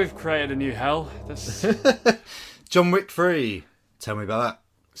 Well, we've created a new hell. John Wick 3. Tell me about that.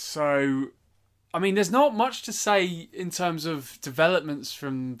 So, I mean, there's not much to say in terms of developments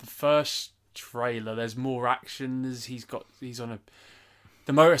from the first trailer. There's more action. The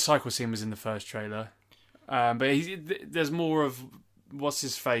motorcycle scene was in the first trailer. But there's more of, what's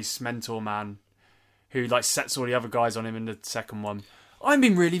his face, Mentor Man, who like sets all the other guys on him in the second one. I'm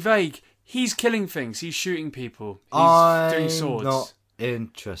being really vague. He's killing things. He's shooting people. He's doing swords. I'm not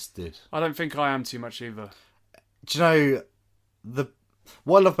interested. I don't think I am too much either. Do you know,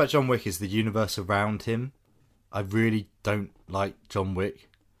 what I love about John Wick is the universe around him. I really don't like John Wick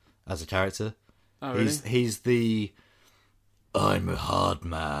as a character. Oh, really? He's the I'm a hard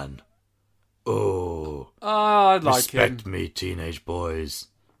man. Oh, I'd like him. Respect me, teenage boys.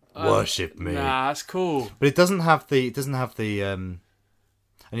 Worship me. Nah, that's cool. But it doesn't have the and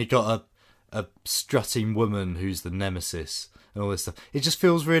you've got a strutting woman who's the nemesis and all this stuff. It just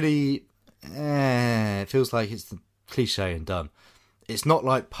feels really it feels like it's the cliche and done. It's not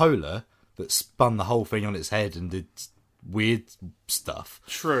like Polar that spun the whole thing on its head and did weird stuff.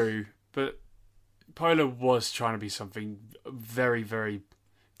 True, but Polar was trying to be something very, very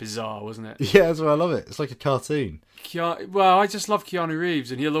bizarre, wasn't it? Yeah, that's why I love it. It's like a cartoon. Well, I just love Keanu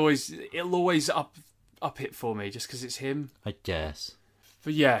Reeves, and it'll always up it for me just because it's him. I guess.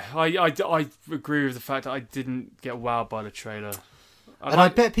 But yeah, I agree with the fact that I didn't get wowed by the trailer. I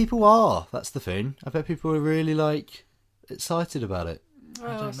bet people are. That's the thing. I bet people are really excited about it. Well,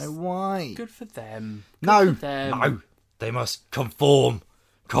 I don't know why. Good for them. No, they must conform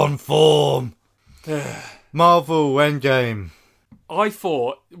Conform. Marvel Endgame. I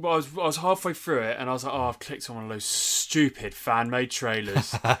thought, well, I was halfway through it, and I was like, oh, I've clicked on one of those stupid fan-made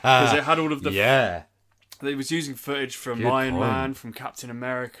trailers. Because it had all of the... Yeah. It was using footage from Good Iron point. Man, from Captain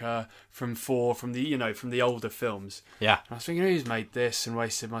America, from Thor, from the older films. Yeah. And I was thinking, who's made this and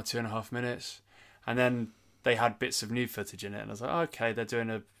wasted my 2.5 minutes? And then they had bits of new footage in it, and I was like, okay, they're doing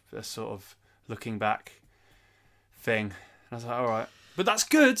a sort of looking back thing. And I was like, all right. But that's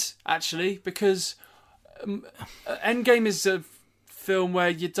good, actually, because Endgame is a film where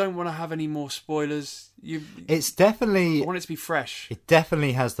you don't want to have any more spoilers. It's definitely... I want it to be fresh. It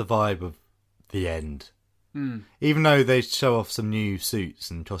definitely has the vibe of the end. Mm. Even though they show off some new suits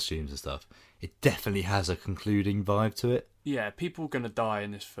and costumes and stuff, it definitely has a concluding vibe to it. Yeah, people are going to die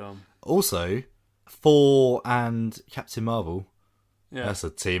in this film. Also, Thor and Captain Marvel, Yeah. that's a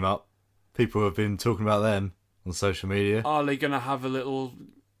team up. People have been talking about them on social media. Are they going to have a little...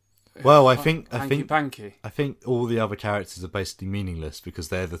 Well, I think Hanky-panky? I think all the other characters are basically meaningless because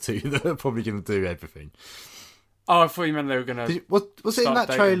they're the two that are probably going to do everything. Oh, I thought you meant they were going to... Was it in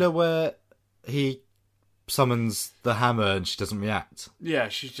that trailer where he summons the hammer and she doesn't react? Yeah,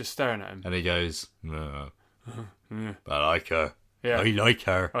 she's just staring at him. And he goes, no, Yeah. I like her. Yeah. I like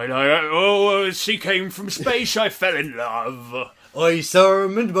her. I know. Oh, she came from space. I fell in love. I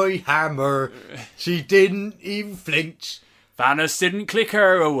summoned my hammer. She didn't even flinch. Thanos didn't click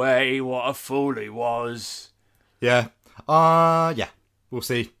her away. What a fool he was. Yeah. Yeah. We'll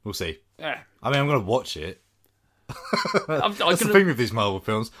see. Yeah. I mean, I'm going to watch it. I'm That's the thing with these Marvel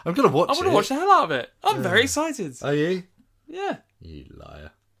films. I'm going to watch it. I want to watch the hell out of it. I'm very excited. Are you? Yeah. You liar.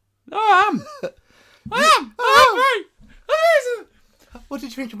 No, I am. I am. What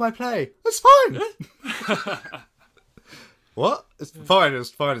did you think of my play? It's fine. What? It's fine. It's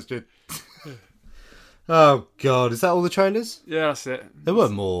good. Oh, God. Is that all the trailers? Yeah, that's it. There were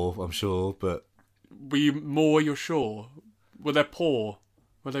more, I'm sure, but... Were you more, you're sure? Were they poor?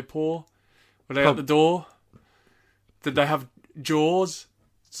 Were they at the door? Did they have jaws?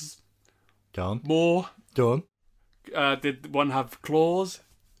 Go on. More? Go on. Did one have claws?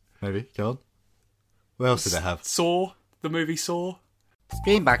 Maybe. Go on. What else did they have? Saw? The movie Saw?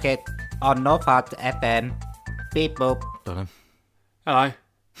 Stream Bucket on NoFat FM. Beep boop. Don't know. Hello.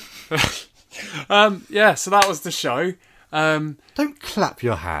 Yeah, so that was the show. Don't clap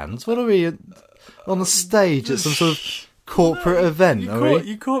your hands. What are we on the stage at some sort of corporate event?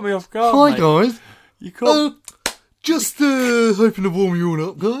 You caught me off guard. Hi, mate. guys. You caught. Just hoping to warm you all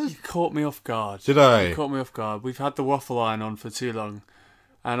up, guys. You caught me off guard. Did I? You caught me off guard. We've had the waffle iron on for too long,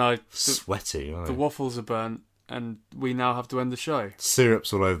 and sweaty. The waffles are burnt, and we now have to end the show.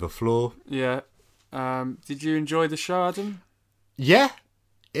 Syrup's all over the floor. Yeah. Did you enjoy the show, Adam? Yeah.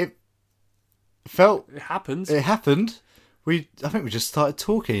 It felt. It happened. It happened. I think we just started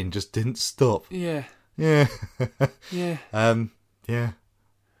talking and just didn't stop. Yeah. Yeah. Yeah. Yeah.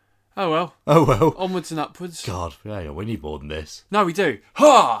 Oh well. Onwards and upwards. God, yeah, we need more than this. No, we do.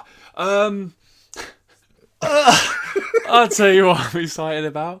 Ha! I'll tell you what I'm excited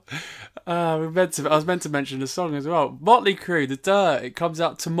about. I was meant to mention the song as well. Motley Crue, The Dirt. It comes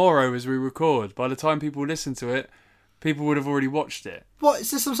out tomorrow as we record. By the time people listen to it, people would have already watched it. What,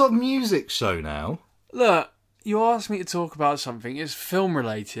 is this some sort of music show now? Look, you asked me to talk about something. It's film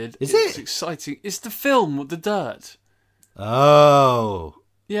related. It's exciting. It's the film, The Dirt. Oh.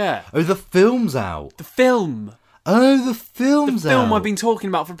 Yeah. Oh, the film's out. The film. Oh, the film's out. The film I've been talking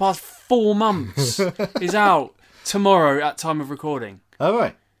about for the past 4 months is out tomorrow at time of recording. Oh,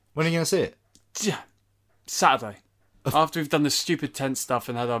 right. When are you going to see it? Saturday. After we've done the stupid tent stuff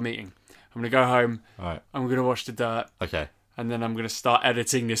and had our meeting. I'm going to go home. All right. I'm going to watch The Dirt. Okay. And then I'm going to start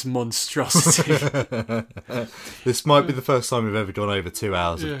editing this monstrosity. This might be the first time we've ever gone over 2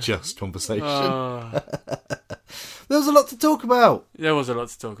 hours of just conversation. There was a lot to talk about. There was a lot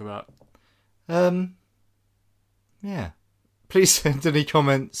to talk about. Yeah. Please send any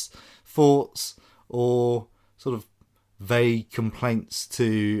comments, thoughts, or sort of vague complaints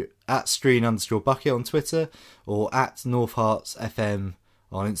to @screen_bucket on Twitter or @NorthHeartsFM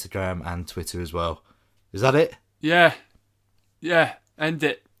on Instagram and Twitter as well. Is that it? Yeah. Yeah. End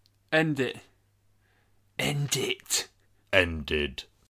it. End it. End it. Ended.